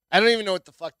 I don't even know what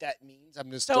the fuck that means.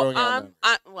 I'm just So throwing out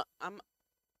numbers. I'm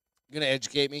You gonna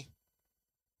educate me?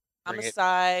 I'm Bring a it.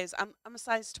 size I'm a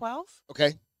size 12.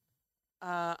 Okay.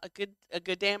 A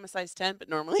good day I'm a size 10, but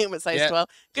normally I'm a size Yeah, 12.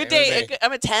 Good same with day me.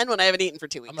 I'm a 10 when I haven't eaten for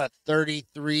 2 weeks. I'm a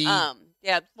 33.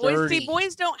 Yeah, boys 30.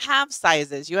 boys don't have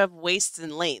sizes. You have waists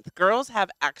and length. Girls have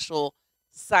actual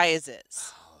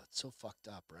sizes. Oh, it's so fucked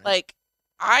up, right? Like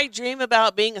I dream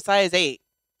about being a size 8.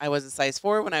 I was a size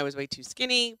 4 when I was way too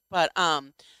skinny, but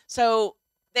so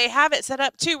they have it set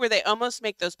up too where they almost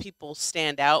make those people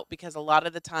stand out because a lot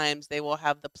of the times they will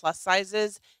have the plus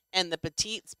sizes and the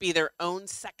petites be their own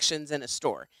sections in a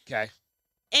store. okay.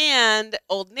 And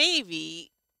Old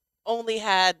Navy only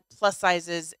had plus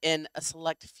sizes in a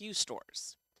select few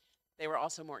stores. They were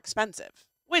also more expensive,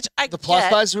 which I The plus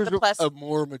get. sizes the plus, are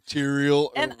more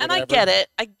material. Or and I whatever. get it.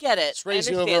 I get it. It's I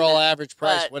raising the understand overall that, average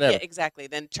price, but, whatever. Yeah, exactly.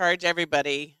 Then charge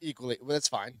everybody. Equally. Well, that's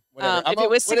fine. Whatever. If it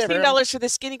was $16 for the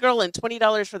skinny girl and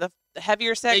 $20 for the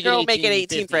heavier set girl, make it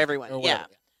 18 for everyone. Yeah.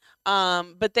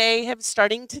 But they have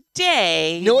starting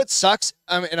today. You know what sucks?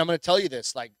 And I'm going to tell you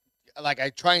this. Like I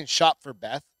try and shop for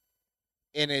Beth,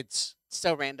 and it's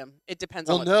So random. It depends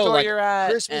well, on what no, store like you're at.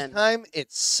 Christmas and time.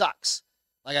 It sucks.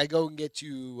 Like I go and get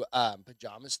you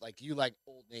pajamas. Like you like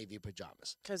Old Navy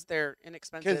pajamas because they're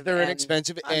inexpensive. because they're and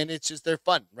inexpensive fun. and it's just they're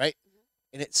fun, right? Mhm.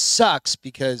 And it sucks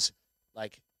because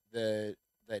like the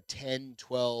the 10,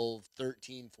 12,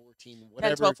 13, 14, 10,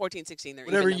 whatever, 12, 14, 16. They're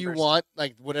whatever even you numbers. want,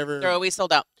 like whatever. They're always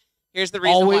sold out. Here's the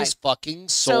reason Always why. fucking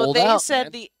So sold they out, said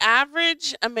man. the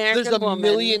average American There's a woman.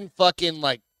 million fucking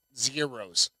like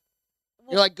zeros. Well,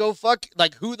 You're like, go fuck.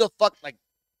 Like, who the fuck? Like,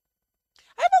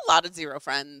 I have a lot of zero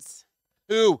friends.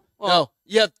 who? Well- No,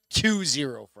 you have 2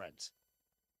 0 friends.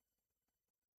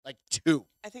 Like 2.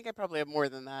 I think I probably have more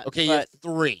than that. Okay, you have but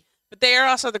 3. But they are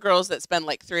also the girls that spend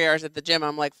like 3 hours at the gym.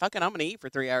 I'm like, fucking, I'm gonna eat for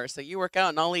 3 hours. So you work out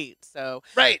and I'll eat. So,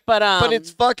 Right. but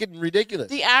it's fucking ridiculous.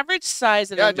 the average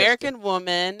size of Yeah, an American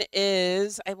woman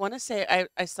is, I want to say,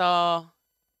 I saw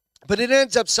But it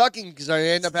ends up sucking because I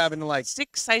end up having to like size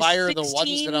fire 16. the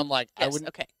ones that I'm like, I Yes, wouldn't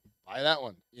okay. buy that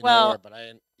one. Well- but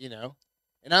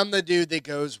and I'm the dude that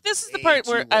goes. This is the way part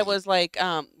too where I late. was like,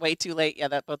 way too late. Yeah,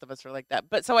 that both of us were like that.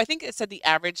 But so I think it said the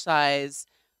average size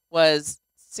was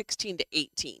 16 to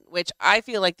 18, which I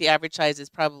feel like the average size is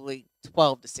probably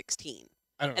 12 to 16.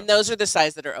 I don't know. And those are the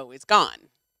size that are always gone.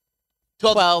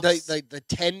 12, 12. the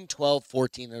 10, 12,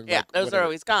 14. Are Yeah, like, those whatever. are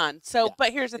always gone. So, Yeah.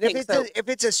 but here's the And if thing. it's, So, if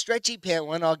it's a stretchy pant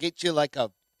one, I'll get you like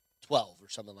a 12 or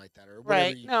something like that, or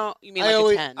whatever. right? No, you mean I like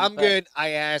always, a 10. I'm but- good. I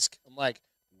ask. I'm like,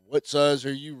 what size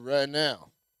are you right now?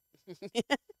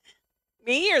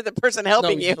 Me or the person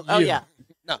helping No, you? Oh, you. yeah.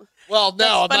 No. Well, no, That's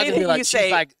I'm not funny gonna be that like you she's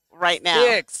say like right now.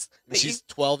 6. And That she's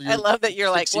 12 years. I love that you're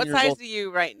like, 16 what years size old. are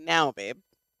you right now, babe?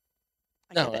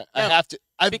 I No, get it. I have to.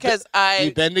 because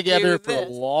we've been together do for a this.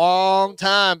 long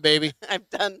time, baby. I've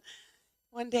done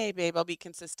one day, babe. I'll be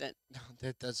consistent. No,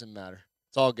 that doesn't matter.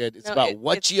 It's all good. It's No, about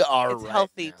what it's- you are It's right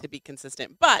healthy now. to be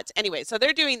consistent. But anyway, so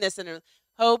they're doing this in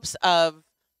hopes of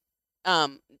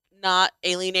not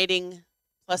alienating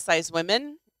plus size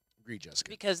women Agree, Jessica.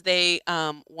 because they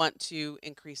want to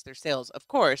increase their sales, of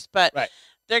course. But Right.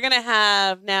 they're gonna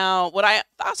have now what I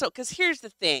also, because here's the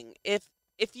thing: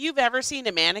 if you've ever seen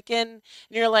a mannequin and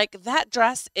you're like, that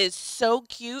dress is so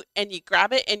cute, and you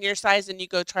grab it in your size and you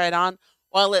go try it on,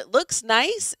 while it looks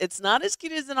nice, it's not as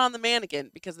cute as it on the mannequin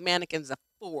because the mannequin's a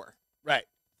 4. Right.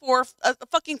 A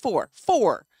fucking 4.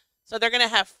 4. So they're gonna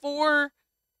have 4.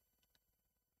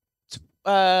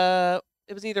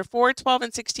 It was either 4, 12,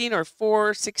 and 16, or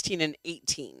 4, 16, and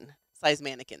 18 size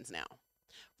mannequins now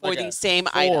for Like the a same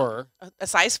item. 4, A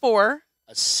size 4,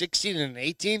 a 16, and an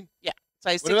 18.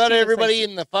 size. What 16 about and size everybody 16.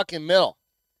 in the fucking middle?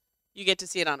 You get to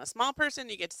see it on a small person.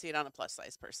 You get to see it on a plus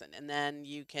size person, and then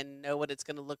you can know what it's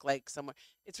going to look like somewhere.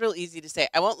 It's real easy to say.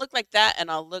 I won't look like that, and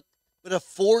I'll look. But a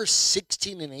 4,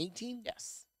 16, and 18?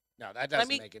 Yes. No, that doesn't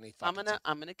me- make any fucking sense.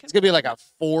 I'm gonna. It's going to be like a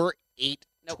 4, 8,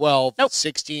 Nope. 12, Nope.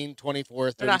 16, 24,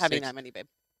 36. They're not having that many, babe.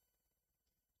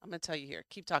 I'm gonna tell you here.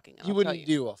 Keep talking. And You I'll wouldn't tell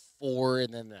do a 4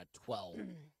 and then a 12.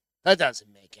 That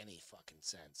doesn't make any fucking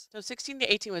sense. So 16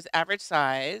 to 18 was average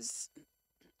size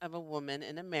of a woman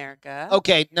in America.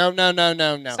 Okay, no.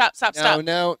 Stop.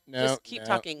 No. Just keep no,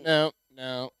 talking. No.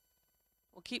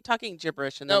 We'll keep talking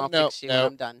gibberish, and then No, I'll fix you when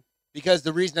I'm done. Because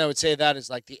the reason I would say that is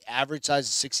like the average size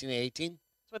is 16 to 18.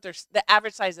 That's what the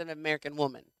average size of an American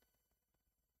woman.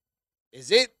 Is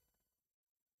it?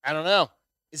 I don't know.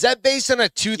 Is that based on a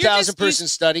 2,000 person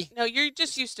study? No, you're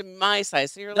just used to my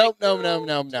size, so you're Nope, like,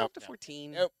 no. 12 to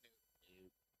 14. Nope.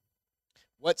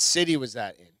 What city was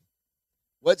that in?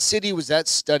 What city was that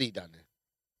study done in?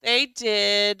 They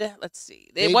did. Let's see.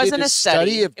 They It wasn't did a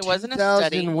study. of It wasn't a 2,000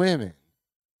 study. women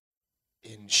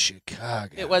in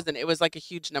Chicago. It wasn't. It was like a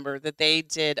huge number that they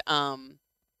did.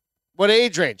 What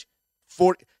age range?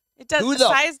 40. It does. Who The the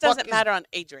size doesn't fuck is- matter on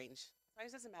age range.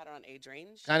 Size doesn't matter on age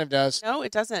range. Kind of does. No,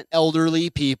 it doesn't.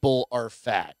 Elderly people are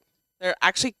fat. They're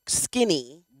actually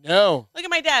skinny. No. Look at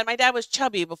my dad. My dad was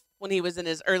chubby when he was in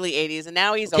his early 80s, and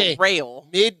now he's Okay. a rail.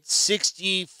 Mid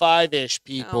 65-ish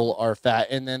people are fat,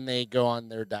 and then they go on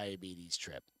their diabetes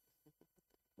trip.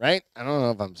 Right? I don't know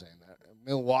if I'm saying that.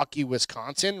 Milwaukee,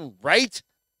 Wisconsin, right?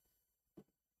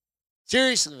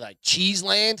 Seriously, like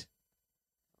Cheeseland?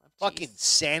 Fucking Jeez.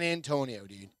 San Antonio,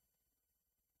 dude.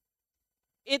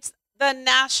 It's the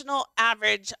national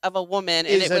average of a woman, and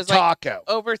Is it a was like taco.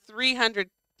 over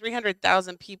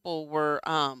 300,000 people were.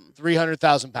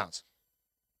 300,000 pounds.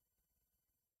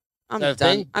 I'm that a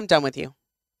done. thing? I'm done with you.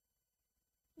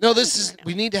 No, this is. Right now.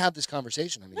 We need to have this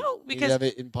conversation. I mean, No, we need because- to have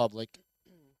it in public.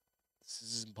 This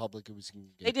is in public. It was.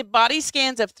 They did body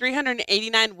scans of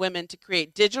 389 women to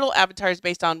create digital avatars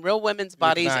based on real women's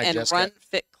bodies denied, and Jessica. run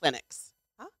fit clinics.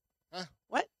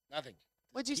 Nothing.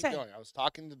 What'd you Keep say? going. I was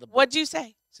talking to the. What'd you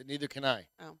say? So neither can I.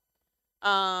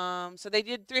 So they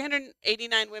did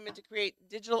 389 women to create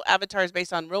digital avatars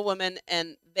based on real women,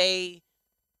 and They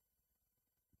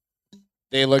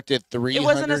looked at 300. it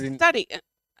wasn't a study.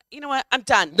 You know what? I'm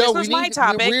done. No, this we was my need-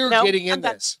 topic. we're No, getting I'm in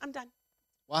done. this. I'm done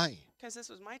Why? because this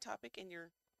was my topic, and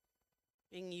you're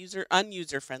Being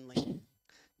unuser friendly.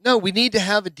 No, we need to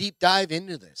have a deep dive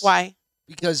into this. Why?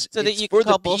 Because So that it's you for can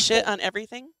call the bullshit people. on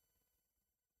everything?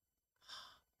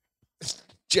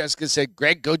 Jessica said,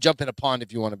 Greg, go jump in a pond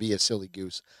if you want to be a silly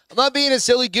goose. I'm not being a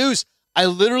silly goose. I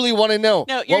literally want to know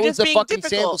No, you're what was just the being fucking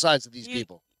sample difficult. size of these You-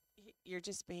 people. You're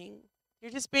just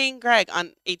being Greg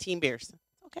on 18 beers.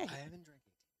 Okay. I haven't drank.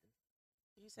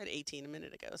 You said 18 a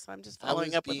minute ago, so I'm just I following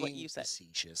was up with what being you said.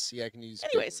 facetious. See, I can use.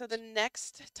 Anyway, big so the words.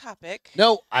 next topic.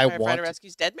 No, I Firefighter want.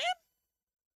 rescues dead man.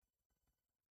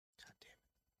 God damn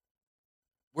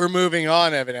it. We're moving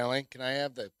on, evidently. Can I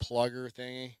have the plugger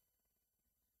thingy?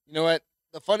 You know what?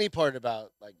 The funny part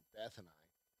about like Beth and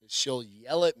I is she'll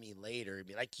yell at me later and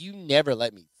be like, "You never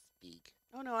let me speak."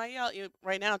 Oh no, I yell at you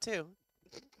right now too.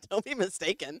 Don't be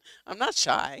mistaken. I'm not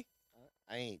shy.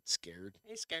 I ain't scared. Are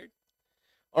you scared?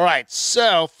 All right,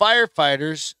 so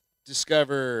firefighters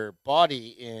discover body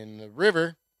in the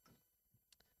river.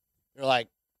 They're like,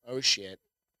 "Oh shit,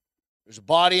 there's a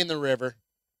body in the river.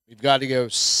 We've got to go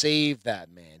save that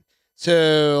man."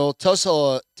 So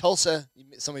Tulsa,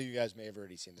 some of you guys may have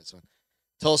already seen this one.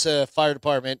 Tulsa Fire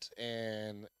Department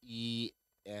and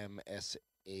EMSA.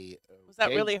 Was that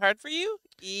really hard for you?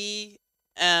 EMS.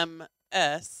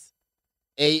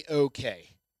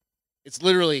 AOK. It's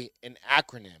literally an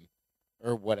acronym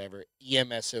or whatever.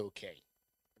 EMSOK.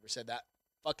 Ever said that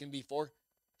fucking before?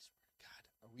 I swear to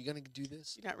God, are we gonna do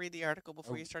this? Did you not read the article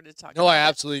before you started talking? No, I about it?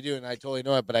 absolutely do, and I totally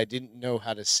know it, but I didn't know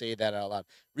how to say that out loud.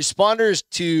 Responders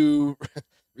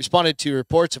responded to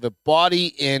reports of a body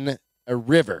in a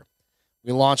river.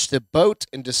 We launched a boat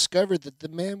and discovered that the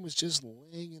man was just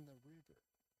laying in the river.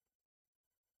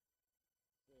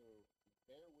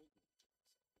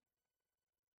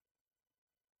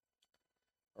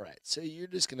 All right, so you're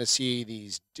just going to see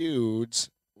these dudes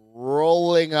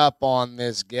rolling up on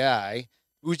this guy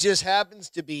who just happens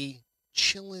to be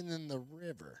chilling in the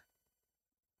river,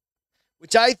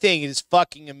 which I think is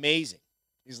fucking amazing.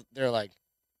 They're like,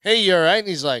 "Hey, you all right?" And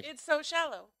he's like, It's so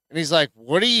shallow. and he's like,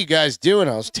 "What are you guys doing?"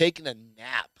 I was taking a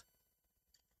nap.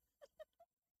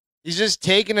 He's just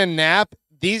taking a nap.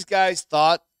 These guys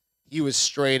thought he was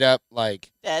straight up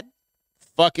like Dead.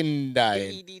 fucking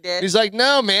dying. ED dead. He's like,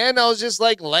 "No, man, I was just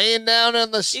like laying down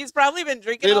on the." He's probably been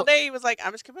drinking all day. He was like,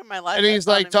 I'm just keeping my life. And he's vest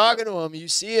on like him." talking to him. You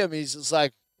see him. He's just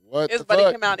like, "What His the buddy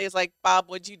fuck?" came out and he's like, Bob,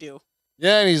 what'd you do?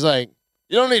 Yeah, and he's like,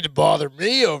 "You don't need to bother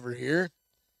me over here,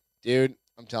 dude.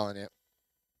 I'm telling you."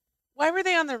 Why were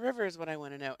they on the river is what I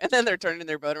want to know. And then they're turning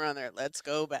their boat around there. Let's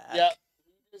go back. Yeah,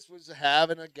 he just was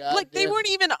having a guy. Like, they weren't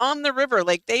even on the river.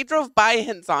 Like, they drove by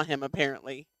and saw him,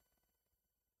 apparently.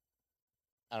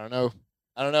 I don't know.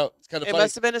 It's kind of It funny.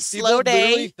 must have been a People slow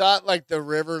literally day. thought like the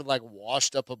river like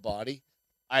washed up a body.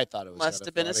 I thought it was Must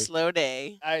have been a funny. slow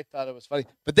day. I thought it was funny,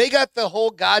 but they got the whole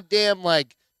goddamn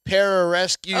like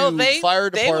pararescue fire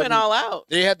department. They went all out.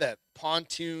 They had that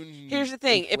pontoon. Here's the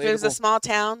thing: if it was a inflatable- small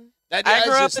town, that I guy's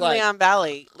grew up just in like, Leon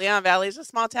Valley. Leon Valley is a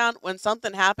small town. When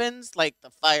something happens, like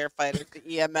the firefighters,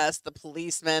 the EMS, the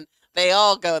policemen, they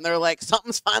all go and they're like,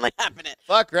 something's finally happening.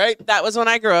 fuck, right? That was when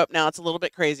I grew up. Now it's a little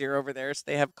bit crazier over there, so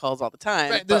they have calls all the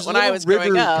time. Right. But There's when a I little was river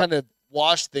growing up, kind of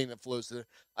wash thing that flows through.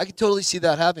 I could totally see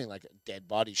that happening, like a dead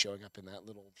body showing up in that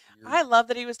little. Weird... I love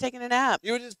that he was taking a nap.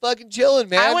 You were just fucking chilling,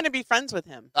 man. I want to be friends with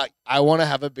him. I want to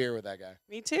have a beer with that guy.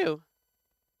 Me too.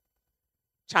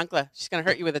 Chancla. She's gonna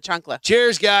hurt you with a chancla.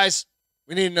 Cheers, guys.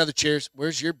 We need another cheers.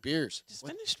 Where's your beers? Just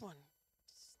What? finished one.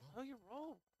 Slow your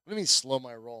roll. What do you mean slow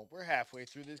my roll? We're halfway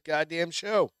through this goddamn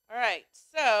show. All right,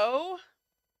 so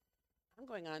I'm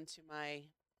going on to my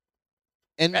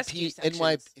rescue NP,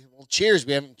 NY. sections. Well, cheers.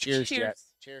 We haven't cheers yet. Cheers.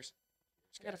 Cheers.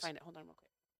 I gotta find it. Hold on, real quick.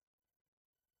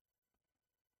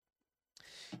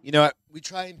 You know what? We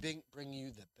try and bring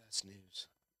you the best news.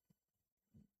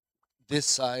 This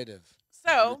side of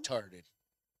So, retarded.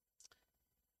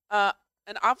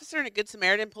 an officer and a good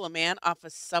Samaritan pull a man off a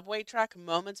subway track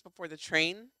moments before the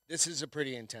train. This is a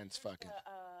pretty intense fucking. Uh,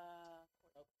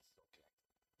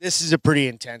 This is a pretty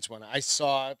intense one. I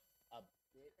saw a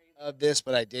bit of this,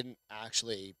 but I didn't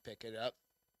actually pick it up.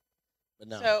 But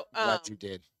no, So, I'm glad you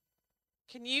did.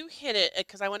 can you hit it?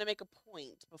 Because I want to make a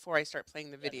point before I start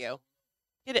playing the video.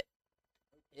 Hit it.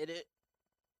 Hit it.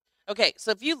 Okay, so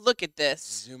if you look at this,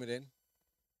 Zoom it in.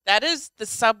 that is the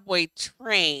subway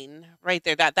train right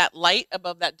there. That light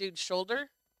above that dude's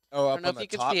shoulder. Oh, I up don't know on if the you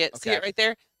can top? see it. See Okay. it right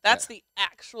there? That's the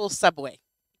actual subway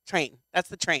train. That's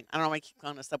the train. I don't know why I keep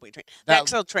calling it a subway train. The That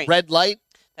actual train. Red light.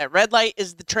 That red light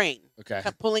is the train Okay.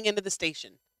 pulling into the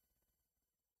station.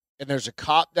 And there's a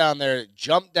cop down there that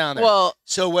jumped down there. Well,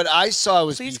 So what I saw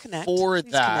was Please connect. before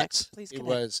Please that, connect. Please it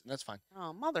connect. was. That's fine.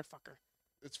 oh, motherfucker.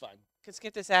 It's fine. Can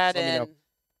skip this ad Let me know. and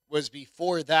was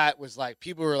before that was like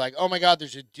people were like, "Oh my god,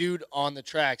 there's a dude on the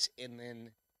tracks," and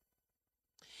then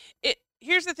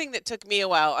Here's the thing that took me a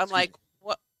while. I'm Excuse like,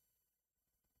 what?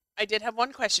 I did have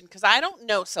one question because I don't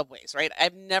know subways, right?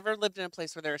 I've never lived in a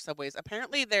place where there are subways.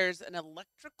 Apparently, there's an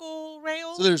electrical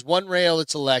rail. so there's one rail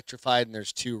that's electrified and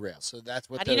there's two rails. So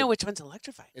that's what How do you know which one's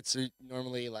electrified? it's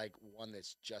normally like one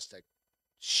that's just a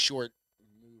short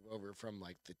move over from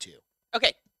like the two.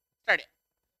 Okay, start it.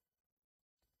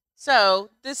 So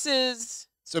this is,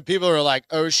 So people are like,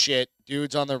 "Oh shit,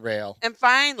 dude's on the rail." and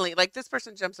finally, like this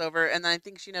person jumps over, and then I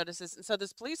think she notices, and so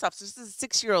this police officer, this is a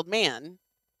 6-year-old man,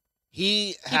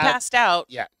 He he passed out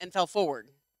yeah. and fell forward,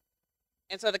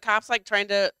 and so the cop's like trying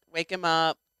to wake him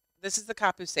up. This is the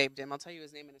cop who saved him. I'll tell you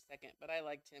his name in a second, but I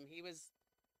liked him. He was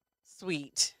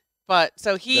sweet. But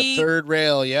so The third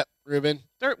rail, yep, Ruben.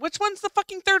 which one's the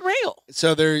fucking third rail?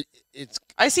 So it's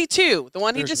I see two. The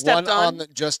one he there's just stepped one on.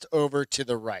 just over to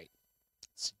the right.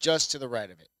 It's just to the right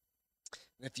of it.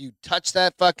 And if you touch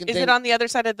that fucking Is thing, it on the other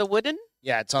side of the wooden?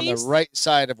 yeah, it's on piece? the right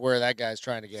side of where that guy's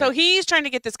trying to get. So him. he's trying to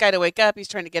get this guy to wake up. He's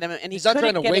trying to get him, and He's not trying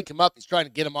couldn't to get wake him up. He's trying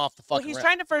to get him off the Well, fucking he's rail.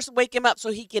 trying to first wake him up so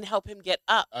he can help him get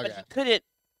up, but Okay. he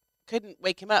couldn't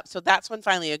wake him up. So that's when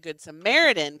finally a good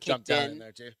Samaritan Jumped kicked down in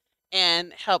there too.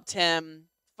 and helped him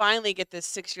finally get this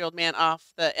 6-year-old man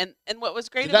off the. And what was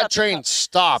great Dude, about that train the,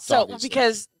 stopped. so obviously.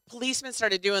 because policemen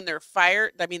started doing their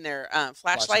flashlights,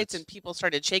 Flashlights. and people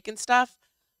started shaking stuff.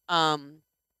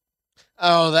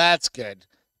 Oh, that's good.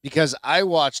 Because I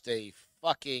watched a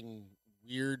fucking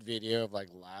weird video of like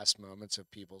last moments of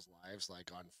people's lives,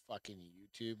 like on fucking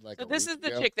YouTube. Like So a this week is the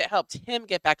ago. chick that helped him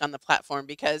get back on the platform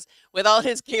because with all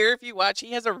his gear, if you watch,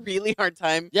 he has a really hard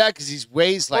time. Yeah, because he's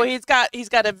weighs like Well, he's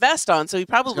got a vest on, so he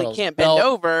probably got a can't belt. bend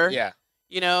over. yeah,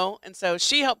 And so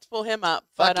she helped pull him up.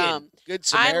 But fucking good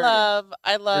I Samaritan.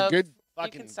 love Or good you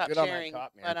fucking can stop good on sharing. that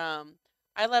cop, man.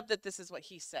 But I love that this is what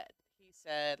he said. He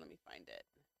said, let me find it.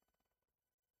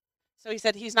 So he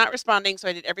said he's not responding, so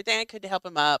I did everything I could to help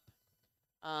him up.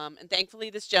 And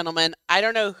thankfully, this gentleman, I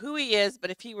don't know who he is,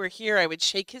 but if he were here, I would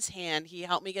shake his hand. He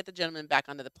helped me get the gentleman back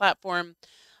onto the platform.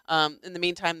 In the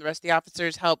meantime, the rest of the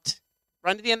officers helped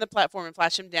run to the end of the platform and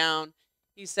flash him down.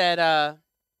 He said, let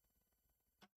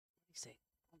me see.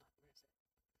 Hold on.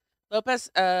 Where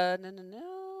is it? Lopez,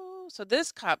 no. So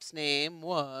this cop's name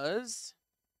was,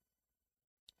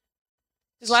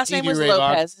 his last name Stevie was Ray Vaughan.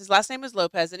 Lopez. His last name was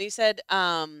Lopez, and he said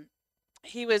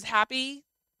he was happy,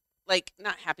 like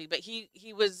not happy, but he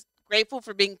was grateful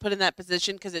for being put in that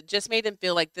position because it just made him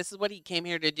feel like this is what he came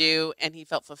here to do, and he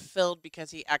felt fulfilled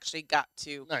because he actually got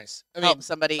to Nice. I help mean,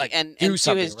 somebody like, and do do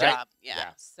something, his right? job. Yeah. Yeah.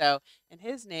 So, and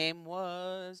his name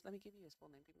was, let me give you his full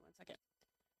name. Give me 1 second.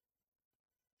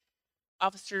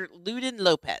 Officer Ludin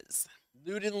Lopez.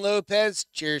 Ludin Lopez.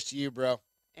 Cheers to you, bro.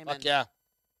 Amen. Fuck yeah.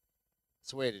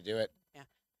 That's the way to do it.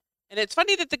 And it's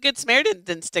funny that the Good Samaritan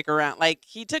didn't stick around. Like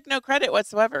he took no credit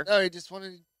whatsoever. No, he just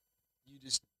wanted.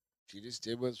 She just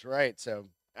did what's right. So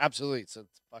absolutely, so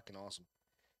it's fucking awesome.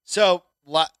 So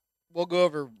we'll go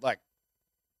over like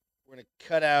we're gonna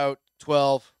cut out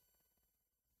 12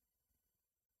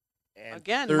 and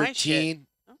Again, 13. my shit.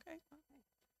 Okay.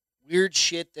 Weird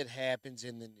shit that happens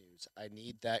in the news. I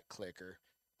need that clicker.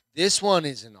 This one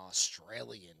is an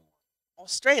Australian one.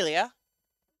 Australia.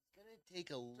 It's gonna take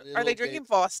a little. Are they drinking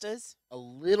Fosters? A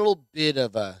little bit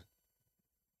of a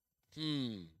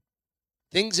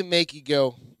things that make you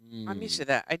go. I'm used to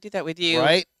that. I do that with you,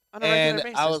 right? on a regular And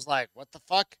basis. I was like, "What the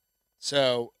fuck?"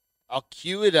 So I'll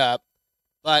cue it up.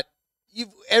 But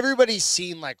everybody's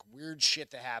seen like weird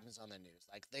shit that happens on the news.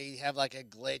 Like they have like a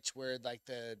glitch where like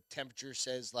the temperature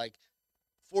says like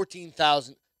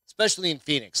 14,000, especially in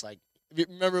Phoenix. Like if you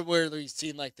remember where we've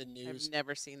seen like the news, I've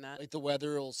never seen that. like the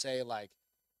weather will say like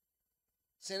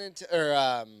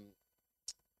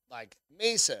like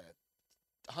Mesa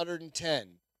 110,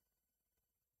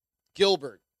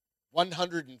 Gilbert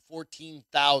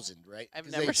 114,000, right? I've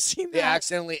 'Cause never seen they that.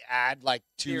 accidentally add like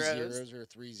 2 Zeros. zeros or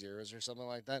 3 zeros or something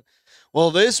like that. Well,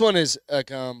 this one is a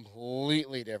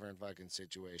completely different fucking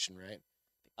situation, right?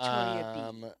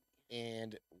 Victoria B.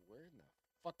 And where in the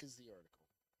fuck is the article?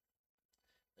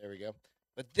 There we go.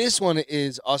 But this one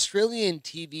is Australian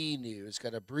TV news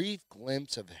got a brief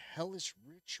glimpse of hellish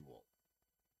ritual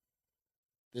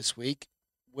this week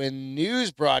when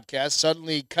news broadcasts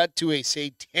suddenly cut to a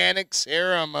satanic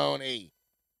ceremony.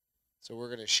 So we're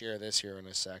going to share this here in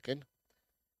a second.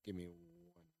 Give me 1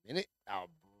 minute. I'll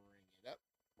bring it up.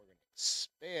 We're going to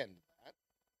expand that.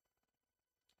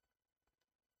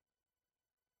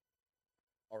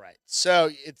 All right. So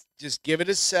it's just give it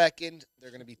a second.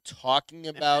 They're going to be talking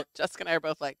about Jessica and I are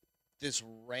both like, this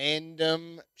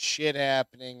random shit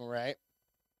happening, right?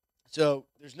 So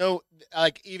there's no,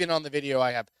 like, even on the video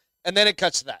I have. And then it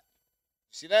cuts to that.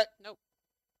 See that? Nope.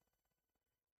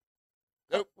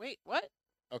 Nope. Oh, wait, what?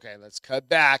 Okay, let's cut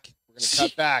back. We're going to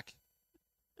cut back.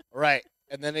 All right.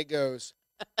 And then it goes.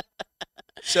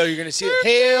 So you're going to see it.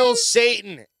 Hail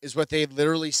Satan is what they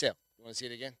literally say. You want to see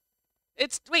it again?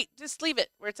 Wait, just leave it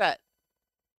where it's at.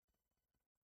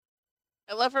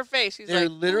 I love her face. She's They're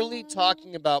like, literally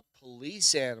talking about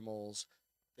police animals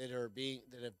that have been,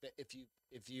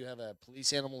 if you have a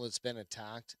police animal that's been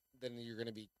attacked, then you're going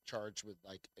to be charged with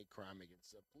like a crime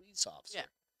against a police officer.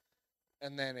 Yeah.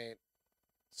 And then it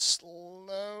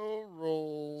slow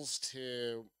rolls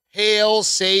to Hail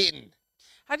Satan.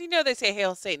 How do you know they say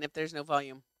Hail Satan if there's no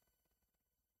volume?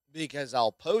 Because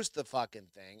I'll post the fucking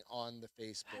thing on the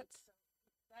Facebook.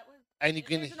 And you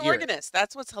can There's an hear it. organist.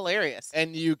 That's what's hilarious.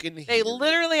 And you can hear They it.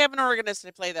 literally have an organist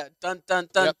to play that dun dun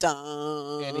dun Yep.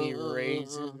 dun. And he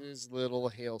raises his little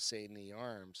Hail Satan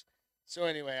arms. So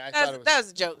anyway, I That thought was, it was that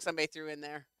was a joke somebody threw in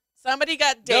there. Somebody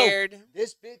got No. dared.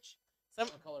 this bitch. Some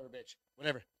I'll call her a bitch.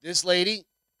 Whatever. This lady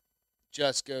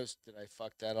just goes, did I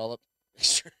fuck that all up?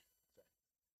 Sure.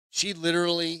 She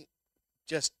literally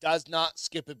just does not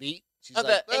skip a beat. She's Oh,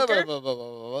 like, the anchor? the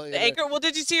the anchor. Well,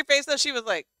 did you see her face though? She was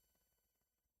like,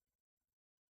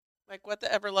 what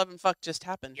the ever loving fuck just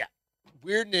happened? Yeah.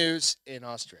 Weird news in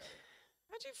Australia.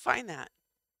 How'd you find that?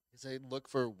 Because I look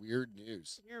for weird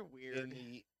news. You're weird.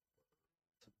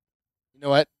 You know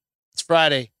what? It's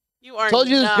Friday. You are. Told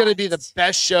you this is going to not. be the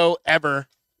best show ever.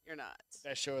 You're not.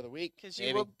 Best show of the week. Because you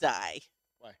maybe. will die.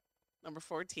 Why? Number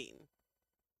 14.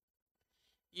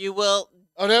 You will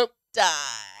Oh, no. die.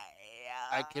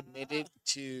 I committed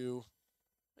to.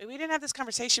 Wait, we didn't have this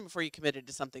conversation before you committed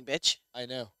to something, bitch. I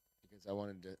know. Because I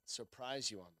wanted to surprise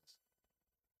you on this.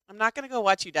 I'm not going to go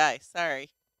watch you die. Sorry.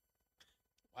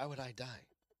 Why would I die?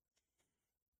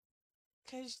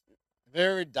 Because, Have you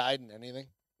ever died in anything?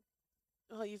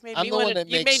 well, you've made I'm me the one want to. that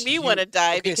You makes made me you- want to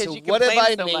die Okay, because so you what have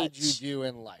complain I so made much. you do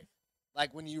in life?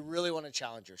 Like when you really want to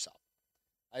challenge yourself.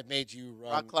 I've made you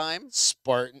run Rock climb,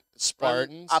 Spartans.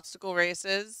 run obstacle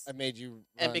races, I made you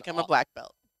and run become a black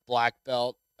belt. black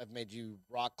belt. I've made you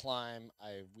rock climb.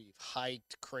 We've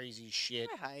hiked crazy shit.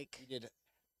 I hike. We did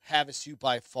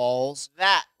Havasupai Falls,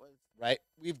 That was right?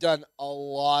 We've done a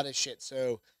lot of shit.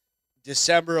 So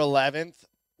December 11th,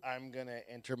 I'm gonna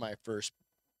enter my first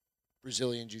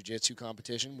Brazilian Jiu-Jitsu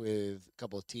competition with a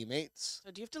couple of teammates.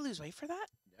 So do you have to lose weight for that?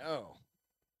 No,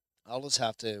 I'll just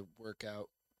have to work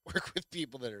with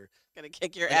people that are. Gonna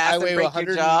kick your Like, ass I and weigh break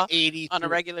your jaw 183 on a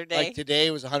regular day? Like today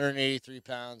was 183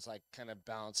 pounds. Like kind of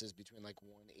balances between like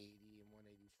 180 and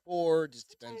 184. Just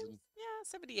depends on. Yeah,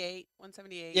 78,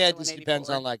 178. Yeah, to it just depends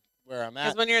 184. on like where I'm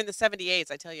Because at. when you're in the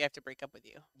 78s, I tell you I have to break up with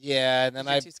you. Yeah, and then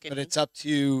you're too but skinny. it's up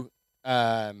to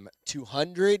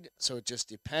 200, so it just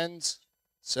depends.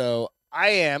 So I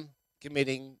am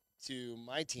committing to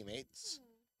my teammates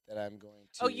that I'm going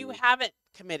to. Oh, you haven't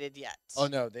committed yet. Oh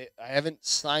no, I haven't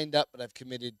signed up, but I've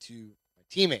committed to my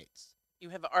teammates. You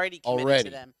have already committed Already. to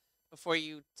them before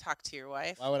you talk to your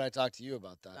wife. Why would I talk to you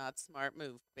about that? Not smart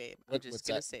move, babe. I'm What's just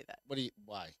gonna that? say that.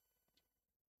 Why?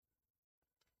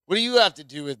 What do you have to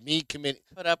do with me committing?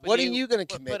 Put up with What you. are you going to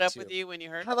put- commit Put up to? with you when you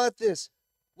hurt. How about this?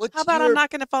 What's How about your, I'm not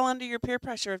gonna fall under your peer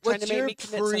pressure of trying what's to make your me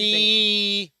commit something?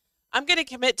 pre I'm gonna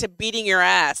commit to beating your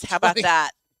ass. How about 20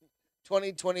 that?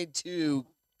 2022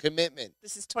 commitment?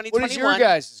 This is What 2021. is your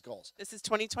guys' goals? This is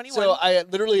 2021. So I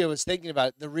literally was thinking about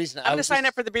it. The reason I'm I gonna was sign just-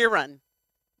 up for the beer run,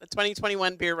 the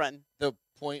 2021 beer run, the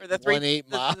point for the 1.8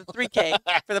 mile. the 3K,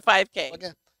 for the 5K,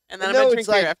 Okay. and then I'm No, gonna drink it's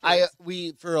beer like afterwards.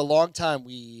 we for a long time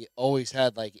we always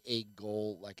had like a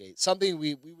goal, like something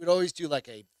we would always do like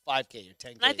a 5K or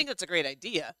 10K. And I think that's a great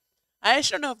idea. I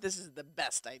just don't know if this is the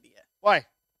best idea. Why?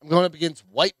 I'm going up against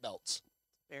white belts,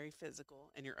 Very physical,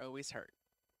 and you're always hurt.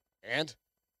 and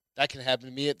that can happen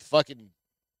to me at fucking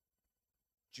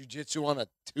jiu-jitsu on a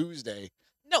Tuesday.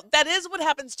 No, that is what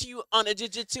happens to you on a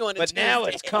jiu-jitsu on a But now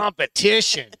Tuesday. it's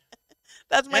competition.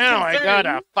 That's my now I concern.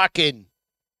 gotta fucking.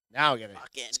 Now I gotta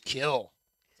Fucking. kill.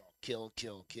 It's all kill,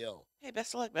 kill, kill. Hey,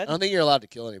 best of luck, I bud. don't think you're allowed to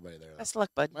kill anybody there. Though. Best of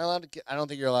luck, bud. Am I allowed to? I don't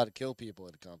think you're allowed to kill people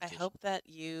at a I competition. hope that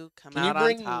you come Can you out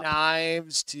bring on top.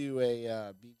 knives to a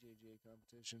BJJ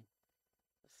competition?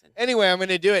 Listen, Anyway, I'm going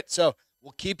to do it. So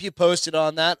we'll keep you posted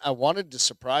on that. I wanted to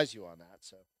surprise you on that.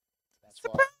 So that's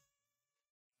why. Surprise!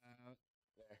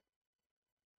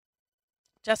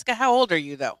 Jessica, how old are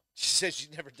you though? She said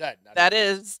she's never done. That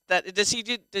is that. Does she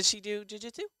do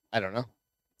jiu-jitsu? I don't know.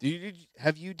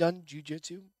 Have you done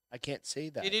jujitsu? I can't say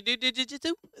that. Do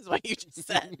jiu-jitsu? Is what you just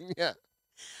said. Yeah.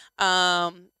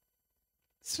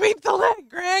 Sweep the leg,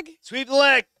 Greg. Sweep the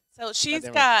leg. So she's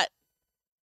damn it. got.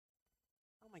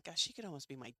 Oh my gosh, she could almost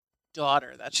be my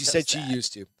daughter. That's She so said sad. she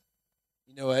used to.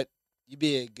 You know what? You'd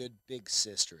be a good big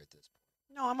sister at this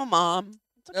point. No, I'm a mom.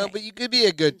 It's okay. No, but you could be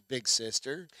a good big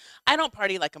sister. I don't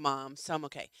party like a mom, so I'm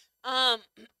okay. Um,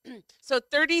 so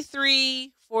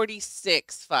 33,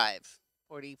 46, 5,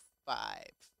 45,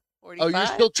 Oh, you're 45.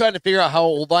 still trying to figure out how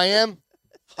old I am?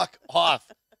 Fuck off.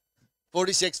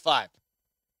 46.5.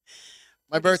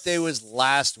 My birthday was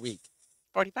last week.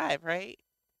 45, right?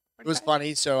 It was 45?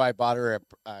 funny, so I bought her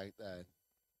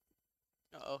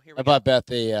Oh, here we I go. bought Beth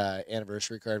a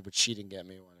anniversary card, which she didn't get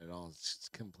me one at all. It's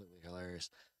completely hilarious.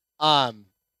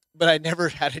 But I never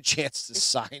had a chance to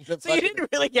sign the. So you didn't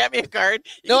really get me a card.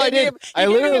 No, I did. You gave me a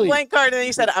literally blank card, and then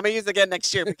you said, "I'm gonna use it again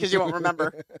next year because you won't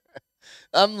remember."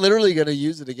 I'm literally gonna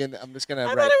use it again. I'm just gonna I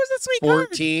write thought it was a sweet card.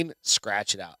 14,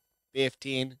 scratch it out.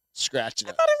 15, scratch it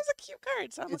I out. thought it was a cute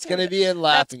card. So I'm It's okay gonna with be it. a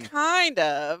laughing.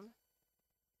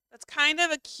 That's kind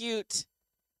of a cute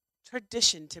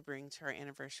tradition to bring to our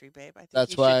anniversary, babe. I think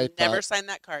That's you why should I never thought- sign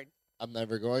that card. I'm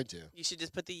never going to. You should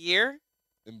just put the year.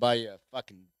 And buy you a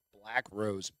fucking black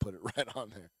rose and put it right on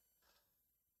there.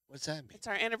 What's that mean? It's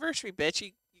our anniversary, bitch.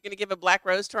 You gonna give a black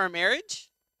rose to our marriage?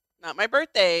 Not my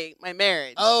birthday, my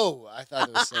marriage. Oh, I thought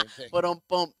it was the same thing.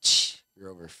 Boom. You're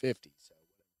over 50, so.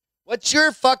 What's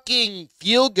your fucking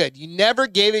feel good? You never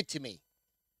gave it to me.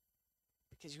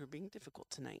 Because you were being difficult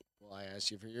tonight. Well, I asked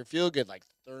you for your feel good like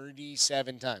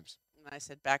 37 times. And I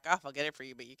said, back off, I'll get it for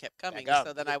you, but you kept coming. off,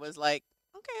 So then I was like,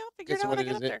 okay, I'll figure Guess it out what when I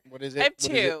it get is? up there. What is it? I have What is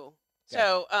it? two. Yeah.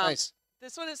 So Nice.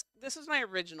 this is my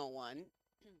original one.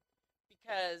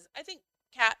 Because I think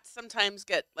cats sometimes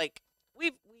get like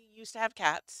we used to have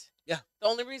cats. Yeah. The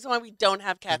only reason why we don't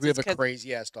have 'Cause cats we is have a because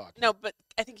crazy ass dog. no, but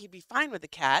I think he'd be fine with a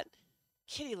cat.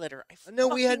 Kitty litter. No,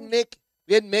 we had fucking- Mick.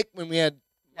 We had Mick when we had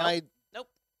Nope. my. Nope.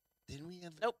 Didn't we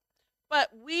have? Nope.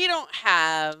 But we don't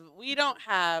have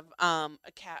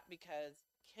a cat because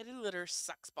kitty litter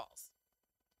sucks balls.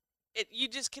 You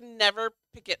just can never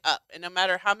pick it up, and no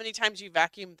matter how many times you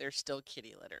vacuum, there's still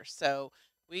kitty litter. So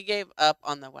we gave up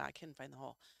on the. Wow, I couldn't find the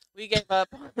hole. We gave up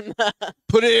on the.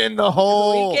 Put it in the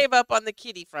hole. We gave up on the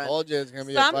kitty front. Told you it's gonna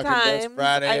be a fucking best Sometimes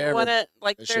Friday I ever. want to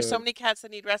like. I There's so should. many cats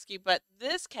that need rescue, but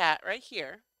this cat right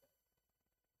here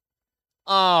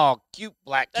Oh, cute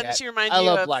black cat. doesn't she remind I you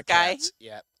love of black Sky? cats.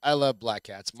 Yeah, I love black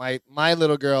cats. My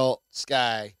little girl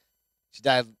Sky, she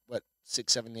died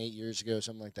 6, 7, 8 years ago,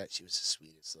 something like that. She was the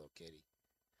sweetest little kitty.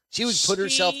 She would put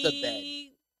herself to bed.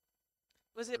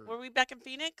 Was it? Were we back in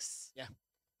Phoenix? Yeah.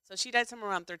 So she died somewhere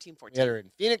around 13, 14. We had her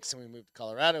in Phoenix, and we moved to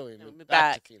Colorado, and we And we moved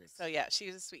back to Phoenix. So yeah, she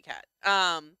was a sweet cat.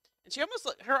 And she almost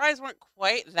her eyes weren't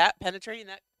quite that penetrating.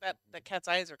 That cat's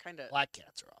eyes are kind of Black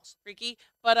cats are awesome. freaky.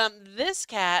 But this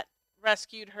cat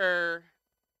rescued her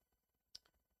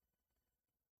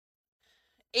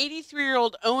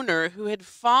 83-year-old owner who had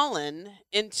fallen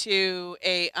into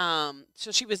a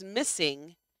so she was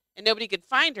missing and nobody could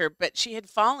find her, but she had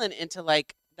fallen into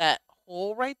like that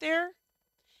hole right there.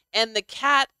 And the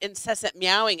cat incessant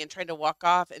meowing and trying to walk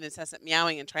off and incessant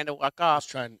meowing and trying to walk I was off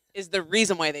trying. is the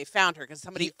reason why they found her, because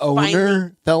somebody The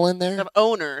owner fell in there. the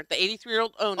owner, the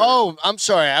 83-year-old owner. Oh, I'm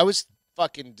sorry. I was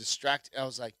fucking distracted. I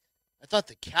was like, I thought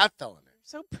the cat fell in there. You're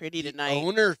so pretty The tonight.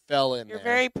 owner fell in You're there.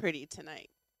 very pretty tonight.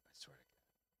 I swear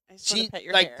to I just want She to pet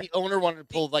your like hair. the owner wanted to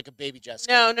pull like a baby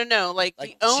Jessica. No. Like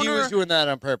Like the owner. she was doing that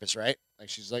on purpose, right? Like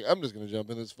she's like, I'm just gonna jump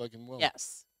in this fucking well.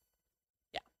 Yes.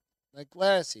 Like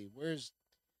Lassie, where's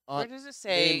Where Aunt? does it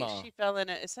say Mama. she fell in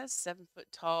it? It says 7 foot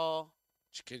tall.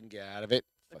 She couldn't get out of it.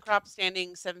 The Fucking- crop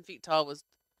standing 7 feet tall was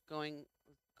going.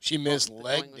 She missed the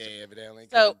leg going was- day, evidently.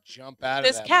 So, couldn't jump out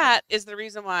This of that. cat is the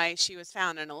reason why she was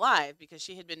found and alive, because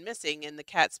she had been missing, and the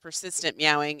cat's persistent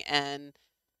meowing, and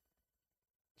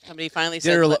somebody finally Did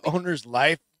said, her "Let me-" owner's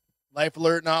life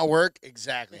alert not work?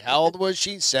 Exactly. How old was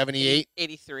she? 78.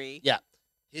 83. Yeah.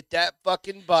 Hit that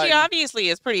fucking button. She obviously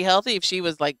is pretty healthy if she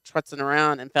was like trutzing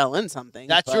around and fell in something.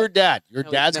 That's but your dad. Your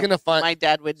No, dad's no, gonna find. my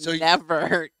dad would So you-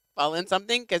 never fall in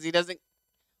something because he doesn't.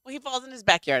 Well, he falls in his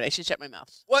backyard. I should shut my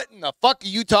mouth. What in the fuck are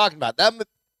you talking about?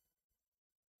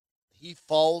 He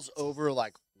falls over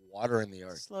like water in the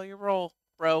yard. Slow your roll,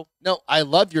 bro. No, I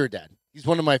love your dad. He's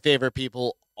one of my favorite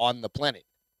people on the planet.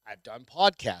 I've done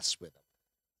podcasts with him.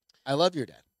 I love your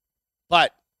dad.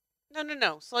 But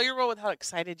No. Slow your roll with how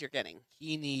excited you're getting.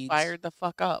 he needs Fired the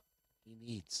fuck up. He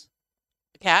needs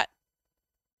A cat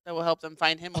that will help them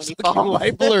find him when he fucking falls.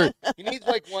 life alert. He needs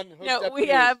like one hooked No, up we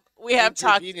to have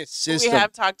talked. intravenous We system.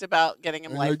 have talked about getting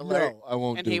him And life like, alert, no, I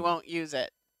won't and do he it. won't use it.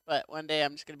 But one day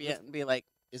I'm just gonna be like,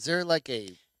 Is there like a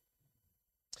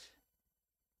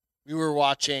we were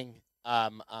watching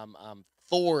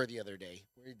Thor the other day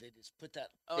where they just put that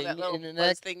oh, thing that little in the buzz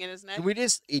neck. thing in his neck. Can we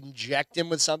just inject him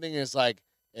with something? And it's like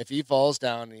if he falls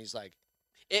down and he's like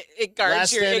It guards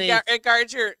Less your than it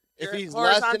guards your if he's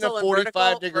less than horizontal a and 45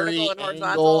 vertical, degree and horizontal.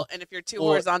 angle, And if you're too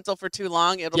or horizontal for too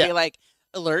long, it'll yeah, be like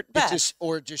alert it Beth. just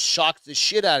shocks the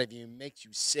shit out of you and makes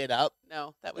you sit up.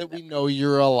 No, that That would we never. know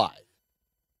you're alive.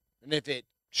 And if it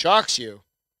shocks you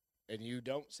and you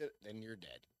don't sit, then you're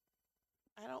dead.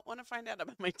 I don't want to find out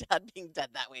about my dad being dead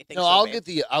that way. Thanks, No, so, I'll babe.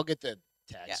 get the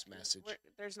text message.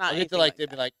 There's not I'll get to anything like like they'd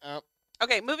that. be like, oh,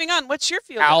 Okay, moving on. What's your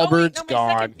feel? Albert's good? Oh, wait, no,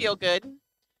 my gone. second feel good.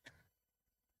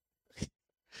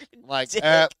 I'm like, Dick.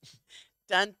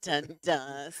 Dun dun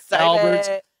dun. Sorry, Albert's.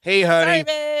 babe. Hey, Sorry, honey.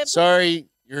 babe. Sorry,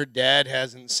 your dad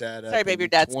hasn't sat up. Sorry, babe, in your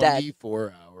dad's dead.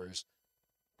 24 hours.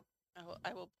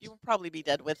 I will. You will probably be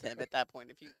dead with him at that point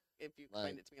if you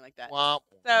explained it to me like that. Womp,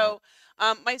 So,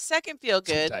 my second feel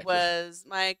good Sometimes. was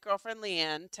my girlfriend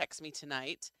Leanne texted me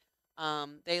tonight.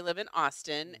 They live in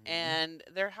Austin, and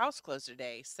their house closed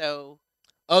today. So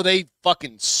oh, they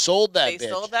fucking sold that they bitch.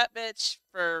 sold that bitch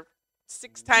for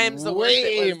 6 times the worth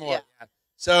Way it was. more. Yeah.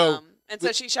 So and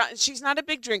so she's not a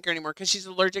big drinker anymore because she's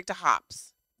allergic to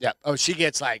hops. yeah. Oh, she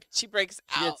gets like She breaks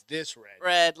she out gets this red,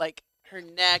 red, like her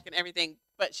neck and everything.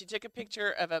 But she took a picture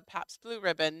of a Pabst Blue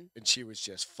Ribbon, and she was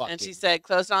just fucking. and she said,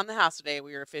 "Closed on the house today.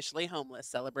 We are officially homeless,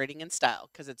 celebrating in style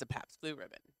because it's a Pabst Blue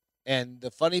Ribbon." And the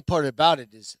funny part about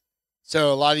it is,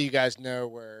 so a lot of you guys know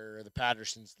where the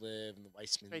Pattersons live and the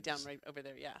Weissmans. Right over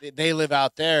there, yeah. They live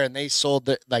out there, and they sold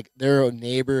their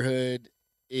neighborhood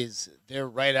they're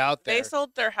right out there. They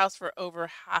sold their house for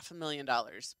over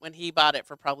 $500,000 when he bought it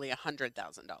for probably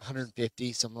 $100,000.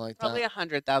 150, something like Probably that.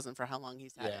 $100,000 for how long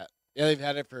he's had Yeah, it. yeah, they've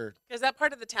had it for Because that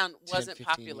part of the town 10, wasn't 15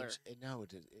 popular. years. No,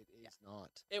 it is not.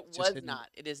 It Just was didn't- not.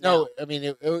 It is now. No, I mean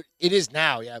it is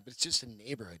now, yeah, but it's just a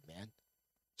neighborhood, man.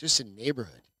 Just a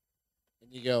neighborhood,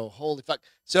 and you go, holy fuck.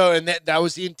 So, and that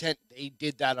was the intent. They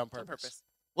did that on purpose.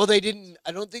 Well, they didn't.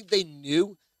 I don't think they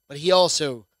knew, but he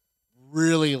also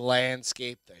really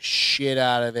landscaped the shit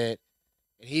out of it,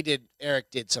 and Eric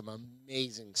did some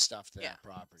amazing stuff to that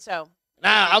property. So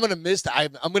now I'm gonna miss that.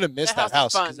 I'm gonna miss that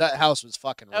house fun. because that house was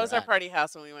fucking. that was our rad. party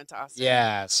house when we went to Austin.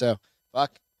 Yeah. So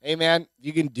fuck. Hey man,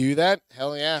 you can do that.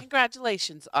 Hell yeah.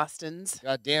 Congratulations, Austins.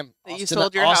 God damn. That you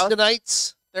sold your house?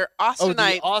 Austinites. They're Oh, the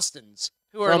Austinites Austins.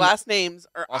 who are from last names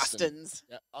are Austin. Austins.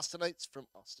 Yeah, Austinites from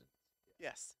Austin.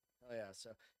 Yes. Oh yeah.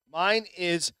 So mine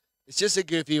is it's just a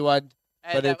goofy one.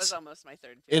 But that was almost my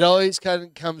third. It always kind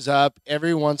of comes up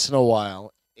every once in a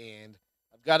while, and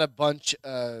I've got a bunch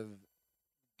of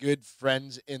good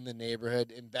friends in the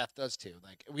neighborhood, and Beth does too.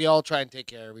 Like we all try and take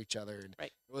care of each other, and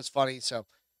Right. it was funny. So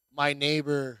my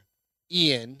neighbor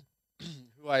Ian,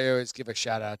 who I always give a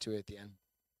shout out to at the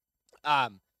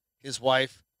end, his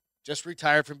wife just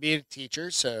retired from being a teacher.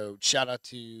 So shout out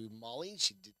to Molly.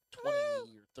 She did 20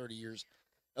 or 30 years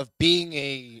of being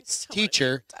a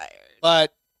teacher, Tired.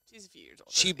 but She's a few years older.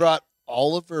 she than me. brought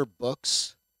all of her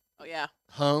books Oh yeah.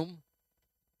 home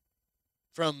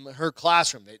from her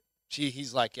classroom.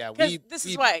 He's like, yeah, This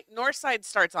is why Northside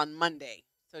starts on Monday,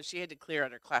 so she had to clear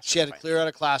out her classroom. she had to clear out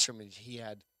a classroom, and he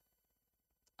had,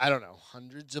 I don't know,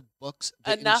 hundreds of books.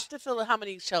 enough to fill how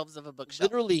many shelves of a bookshelf.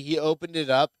 Literally, he opened it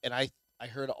up, and I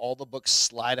heard all the books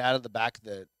slide out of the back of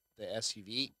the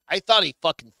SUV. I thought he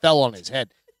fucking fell on his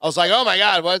head. I was like, oh my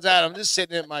god, what's that? I'm just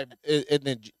sitting in the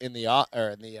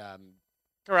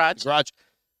Garage.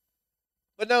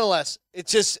 But nonetheless,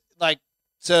 it's just like,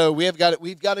 so we've got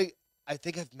a, I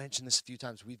think I've mentioned this a few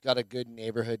times. We've got a good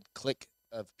neighborhood clique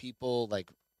of people,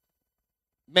 like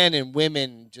men and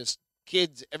women, just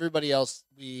kids, everybody else.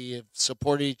 We have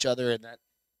supported each other, and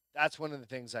that's one of the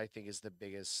things I think is the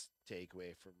biggest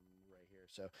takeaway from right here.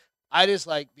 So I just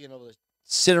like being able to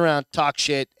sit around, talk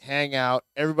shit, hang out.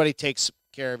 Everybody takes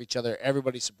care of each other.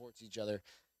 Everybody supports each other.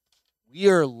 We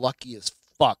are lucky as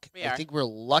fuck. We I are. think we're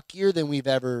luckier than we've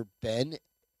ever been.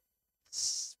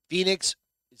 Phoenix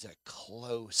is a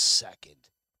close second.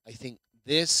 I think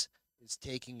this is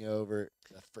taking over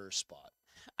the first spot.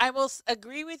 I will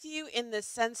agree with you in the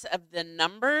sense of the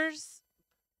numbers,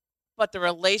 but the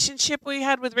relationship we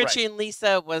had with Richie and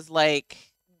Lisa was like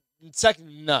Second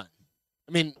to none.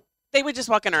 I mean, they would just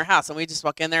walk in our house and we'd just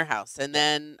walk in their house. And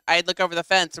then I'd look over the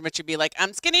fence and Richie'd be like,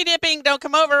 I'm skinny dipping, don't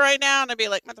come over right now. And I'd be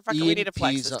like, motherfucker, we need a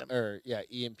flag EMP's system.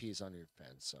 EMP's on your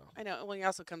fence. So I know. Well, he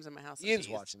also comes in my house. Ian's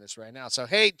watching this right now. So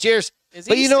hey, cheers. Is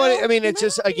But he you know what? still? I mean, it's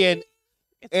just, again,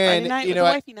 It's Friday and night you with know the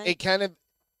what? wifey night. It kind of,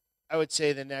 I would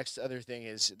say the next other thing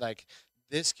is like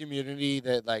this community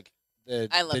that like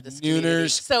I love the this community.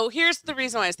 Nooners. So here's the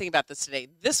reason why I was thinking about this today.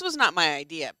 This was not my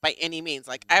idea by any means.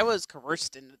 Like I was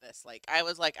coerced into this. Like I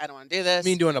was like, I don't want to do this. I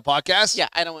mean, doing a podcast. Yeah,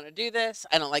 I don't want to do this.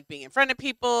 I don't like being in front of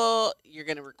people. You're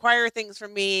going to require things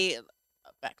from me.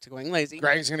 Back to going lazy.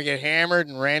 Greg's gonna get hammered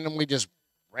and randomly just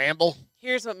ramble.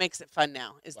 Here's what makes it fun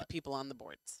now is What? the people on the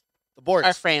boards. The boards.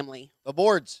 Our family. The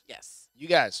boards. Yes. You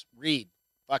guys read.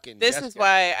 Fucking This Jessica. is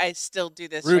why I still do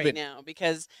this Ruben. right now,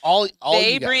 because all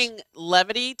they you guys bring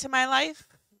levity to my life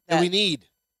that we need.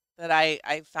 that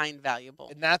I find valuable.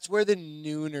 And that's where the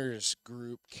Nooners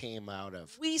group came out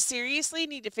of. We seriously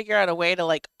need to figure out a way to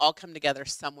like all come together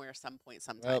somewhere, some point,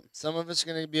 sometime. Well, some of us are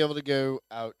going to be able to go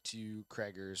out to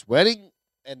Krager's wedding.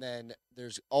 And then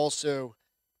there's also,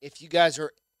 if you guys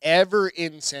are ever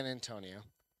in San Antonio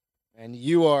and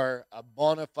you are a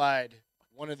bona fide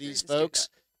one of these folks,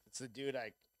 it's the dude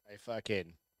I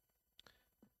fucking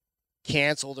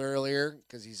canceled earlier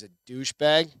because he's a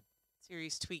douchebag.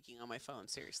 Siri's tweaking on my phone,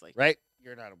 seriously. Right?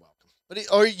 You're not welcome. But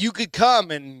or you could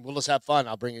come and we'll just have fun.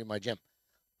 I'll bring you to my gym.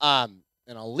 And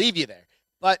I'll leave you there.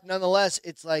 But nonetheless,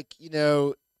 it's like,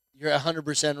 you're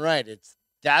 100% right.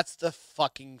 That's the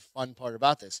fucking fun part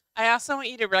about this. I also want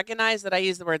you to recognize that I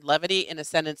use the word levity in a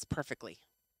sentence perfectly.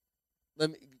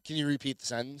 Can you repeat the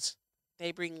sentence?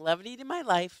 They bring levity to my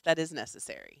life that is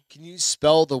necessary. Can you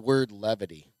spell the word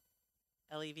levity?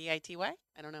 Levity? I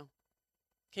don't know.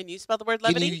 Can you spell the word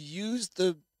levity? Can you use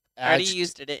the I already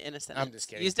used it in a sentence. I'm just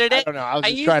kidding. Used it? I don't know. I was I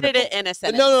just used trying it to in a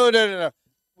sentence. No.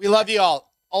 We love you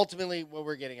all. Ultimately, what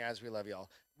we're getting at is we love you all.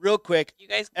 Real quick, You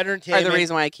guys entertainment. are the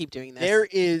reason why I keep doing this. There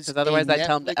is 'Cause otherwise a I'd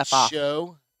tell 'em to Netflix F off.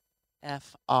 show.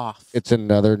 F off. It's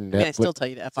another I mean, I Netflix. still tell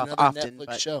you to F It's off another often. Netflix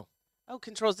But show. oh,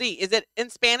 Control Z. Is it in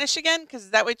Spanish again? Because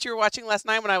is that what you were watching last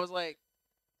night when I was like,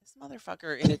 this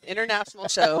motherfucker in international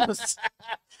shows.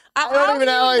 I don't even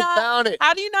know how I found it.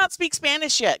 How do you not speak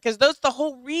Spanish yet? Because that's the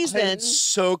whole reason. I'm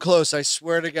so close. I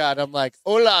swear to God. I'm like,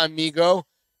 hola, amigo.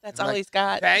 That's I'm all like, he's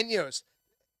got. Baños.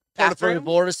 Por Bathroom?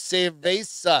 favor,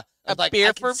 cerveza. I'm A like, beer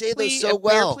I can for say those please. so A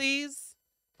well. beer, please.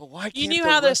 But why can't You knew the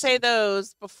how to rest say of-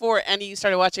 those before any of you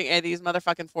started watching any of these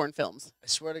motherfucking foreign films. I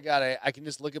swear to God, I can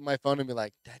just look at my phone and be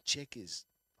like, that chick is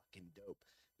fucking dope.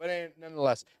 But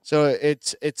nonetheless, so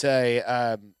it's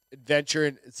a adventure,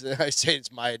 and I say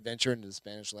it's my adventure into the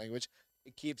Spanish language.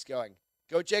 It keeps going.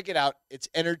 Go check it out. It's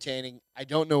entertaining. I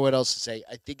don't know what else to say.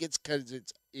 I think it's because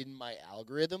it's in my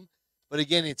algorithm. But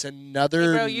again, it's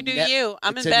another. Hey, bro, you do you.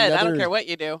 I'm in it's bed. I don't another care what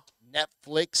you do.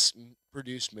 Netflix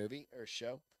produced movie or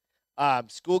show.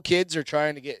 School kids are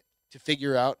trying to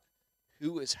figure out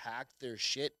who has hacked their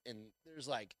shit, and there's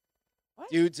like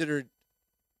What? dudes that are.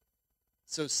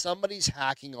 So somebody's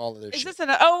hacking all of their Is shit.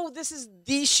 this is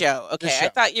the show. Okay, show. I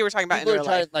thought you were talking about People in are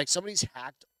real life. like somebody's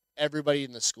hacked everybody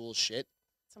in the school shit.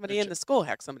 Somebody in the school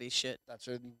hacked somebody's shit. That's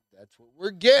what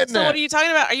we're getting So at. what are you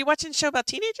talking about? Are you watching a show about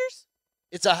teenagers?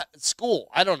 It's a school.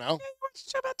 I don't know. Yeah, you watching a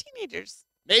show about teenagers.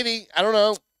 Maybe I don't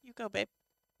know. You go, babe.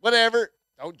 Whatever.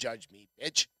 Don't judge me,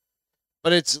 bitch.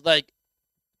 But it's like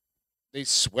they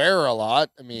swear a lot.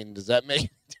 I mean, does that make a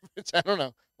difference? I don't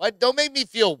know. Why? Don't make me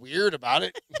feel weird about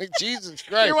it. Like, Jesus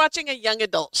Christ. You're watching a young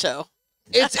adult show.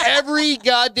 It's every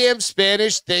goddamn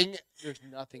Spanish thing. There's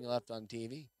nothing left on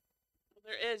TV. Well,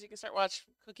 there is. You can start watching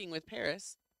Cooking with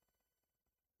Paris.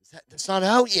 That's not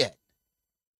out yet.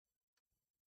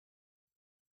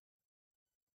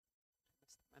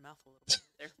 My mouth a little bit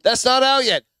there. That's not out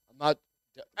yet. I'm not.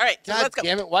 All right, so God let's go.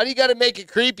 damn it! Why do you got to make it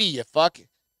creepy? You fuck.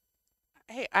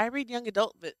 Hey, I read young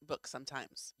adult books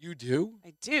sometimes. You do?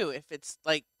 I do. If it's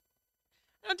like,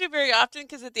 I don't do it very often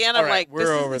because at the end All I'm right, like, we're this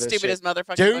over is the this stupidest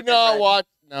motherfucking Do book I've not read. watch.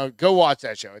 No, go watch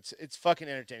that show. It's fucking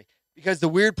entertaining. Because the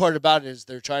weird part about it is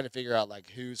they're trying to figure out like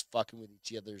who's fucking with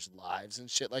each other's lives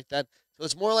and shit like that. So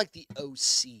it's more like the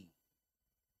OC.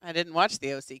 I didn't watch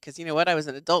the OC because you know what? I was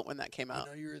an adult when that came I out.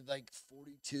 know you're like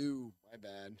 42. My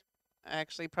bad. I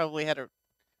actually probably had a.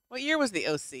 What year was the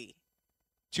OC?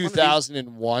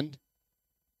 2001.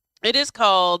 It is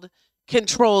called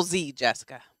Control Z,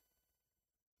 Jessica.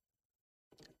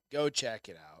 Go check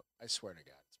it out. I swear to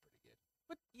God, it's pretty good.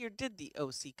 What year did the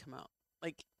OC come out?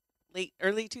 Like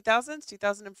early 2000s,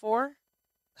 2004?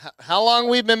 How long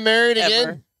we've been married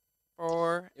again?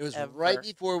 Forever. It was right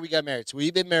before we got married. So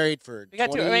we've been married for We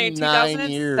got to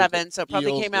 29 years. 2007, so it probably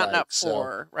feels came out in like, so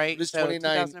 04, right? What is So 29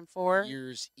 2004.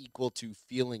 years equal to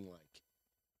feeling like?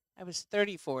 I was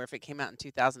 34 if it came out in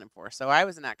 2004. So I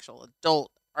was an actual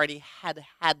adult, already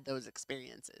had those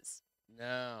experiences.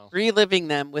 No. Reliving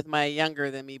them with my younger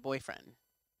than me boyfriend.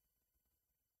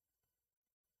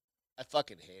 I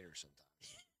fucking hate her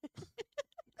sometimes.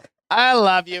 I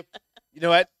love you. You know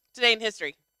what? Today in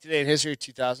history. Today in history,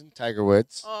 2000, Tiger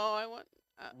Woods Oh, I want.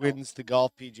 wins the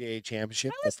Golf PGA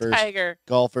Championship. That The was first Tiger.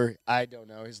 golfer, I don't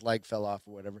know, his leg fell off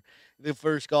or whatever. The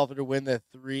first golfer to win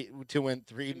three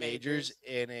Three majors majors.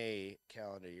 in a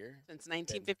calendar year. Since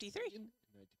 1953.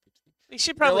 1953. We should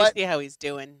You know probably what? see how he's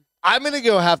doing. I'm gonna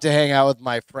go have to hang out with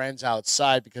my friends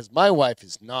outside because my wife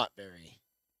is not very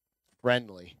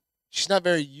friendly. She's not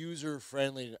very user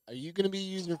friendly. Are you gonna be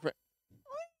user friendly?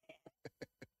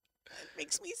 It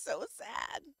makes me so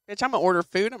sad. Bitch, I'm gonna order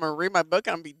food. I'm gonna read my book.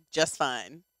 I'm gonna be just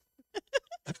fine.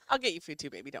 I'll get you food too,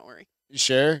 baby. Don't worry. You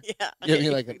sure? Yeah, I'll Give get me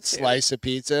you like a food too. slice of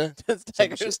pizza. Does Some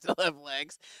tigers shit. still have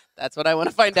legs? That's what I want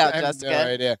to find out, I have Jessica. no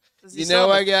idea. Does he You still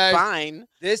know have what, a guys? spine?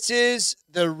 This is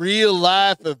the real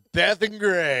life of Beth and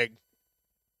Greg.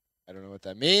 I don't know what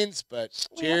that means, but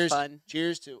We have cheers. fun.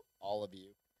 Cheers to all of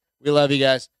you. We love you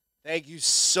guys. Thank you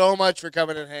so much for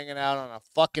coming and hanging out on a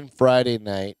fucking Friday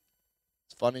night.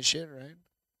 It's fun as shit, right?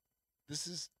 This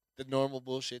is the normal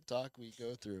bullshit talk we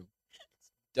go through.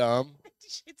 Dumb. 50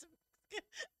 Shades of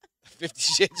 50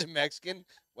 Shades of Mexican.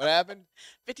 What happened?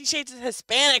 50 Shades of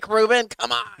Hispanic, Ruben.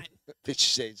 Come on. 50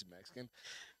 Shades of Mexican.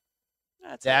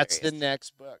 That's the hilarious.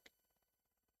 next book.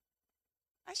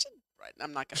 I should write.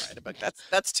 I'm not gonna write a book.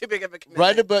 That's too big of a commitment.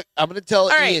 Write a book. I'm going to tell All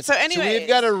right, Ian. so we've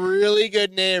got a anyways. really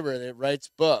good neighbor that writes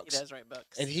He books. does write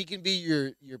books. And he can be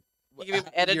your You can be my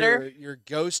editor? your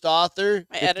ghost author.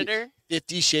 My 50 editor.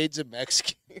 50 Shades of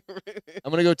Mexican.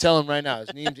 I'm going to go tell him right now.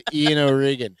 His name's Ian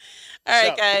O'Regan. All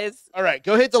right, So- guys. All right,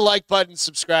 go hit the like button,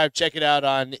 subscribe, check it out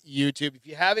on YouTube. If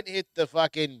you haven't hit the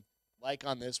fucking like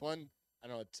on this one, I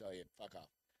don't know what to tell you. Fuck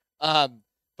off.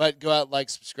 But go out, like,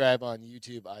 subscribe on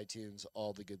YouTube, iTunes,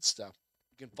 all the good stuff.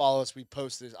 You can follow us. We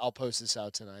post this. I'll post this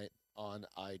out tonight on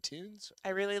iTunes. I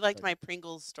really liked my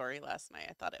Pringles story last night.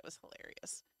 I thought it was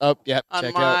hilarious. Oh, yeah, On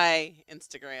check out. my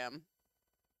Instagram.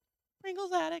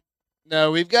 Pringles addict. No,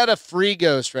 we've got a free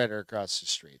ghostwriter across the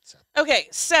street. So. Okay,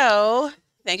 so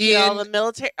thank you to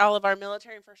Ian- all of our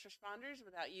military and first responders.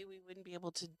 Without you, we wouldn't be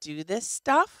able to do this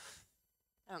stuff.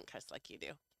 I don't cuss like you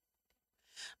do.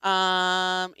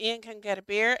 Ian can get a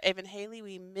beer. Evan Haley,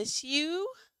 we miss you.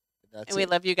 That's And we it.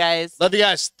 love you guys. Love you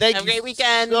guys. Thank Have a you great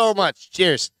weekend. so much.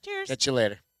 Cheers. Cheers. Catch you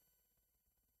later.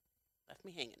 Left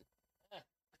me hanging.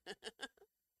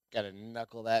 Gotta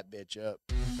knuckle that bitch up.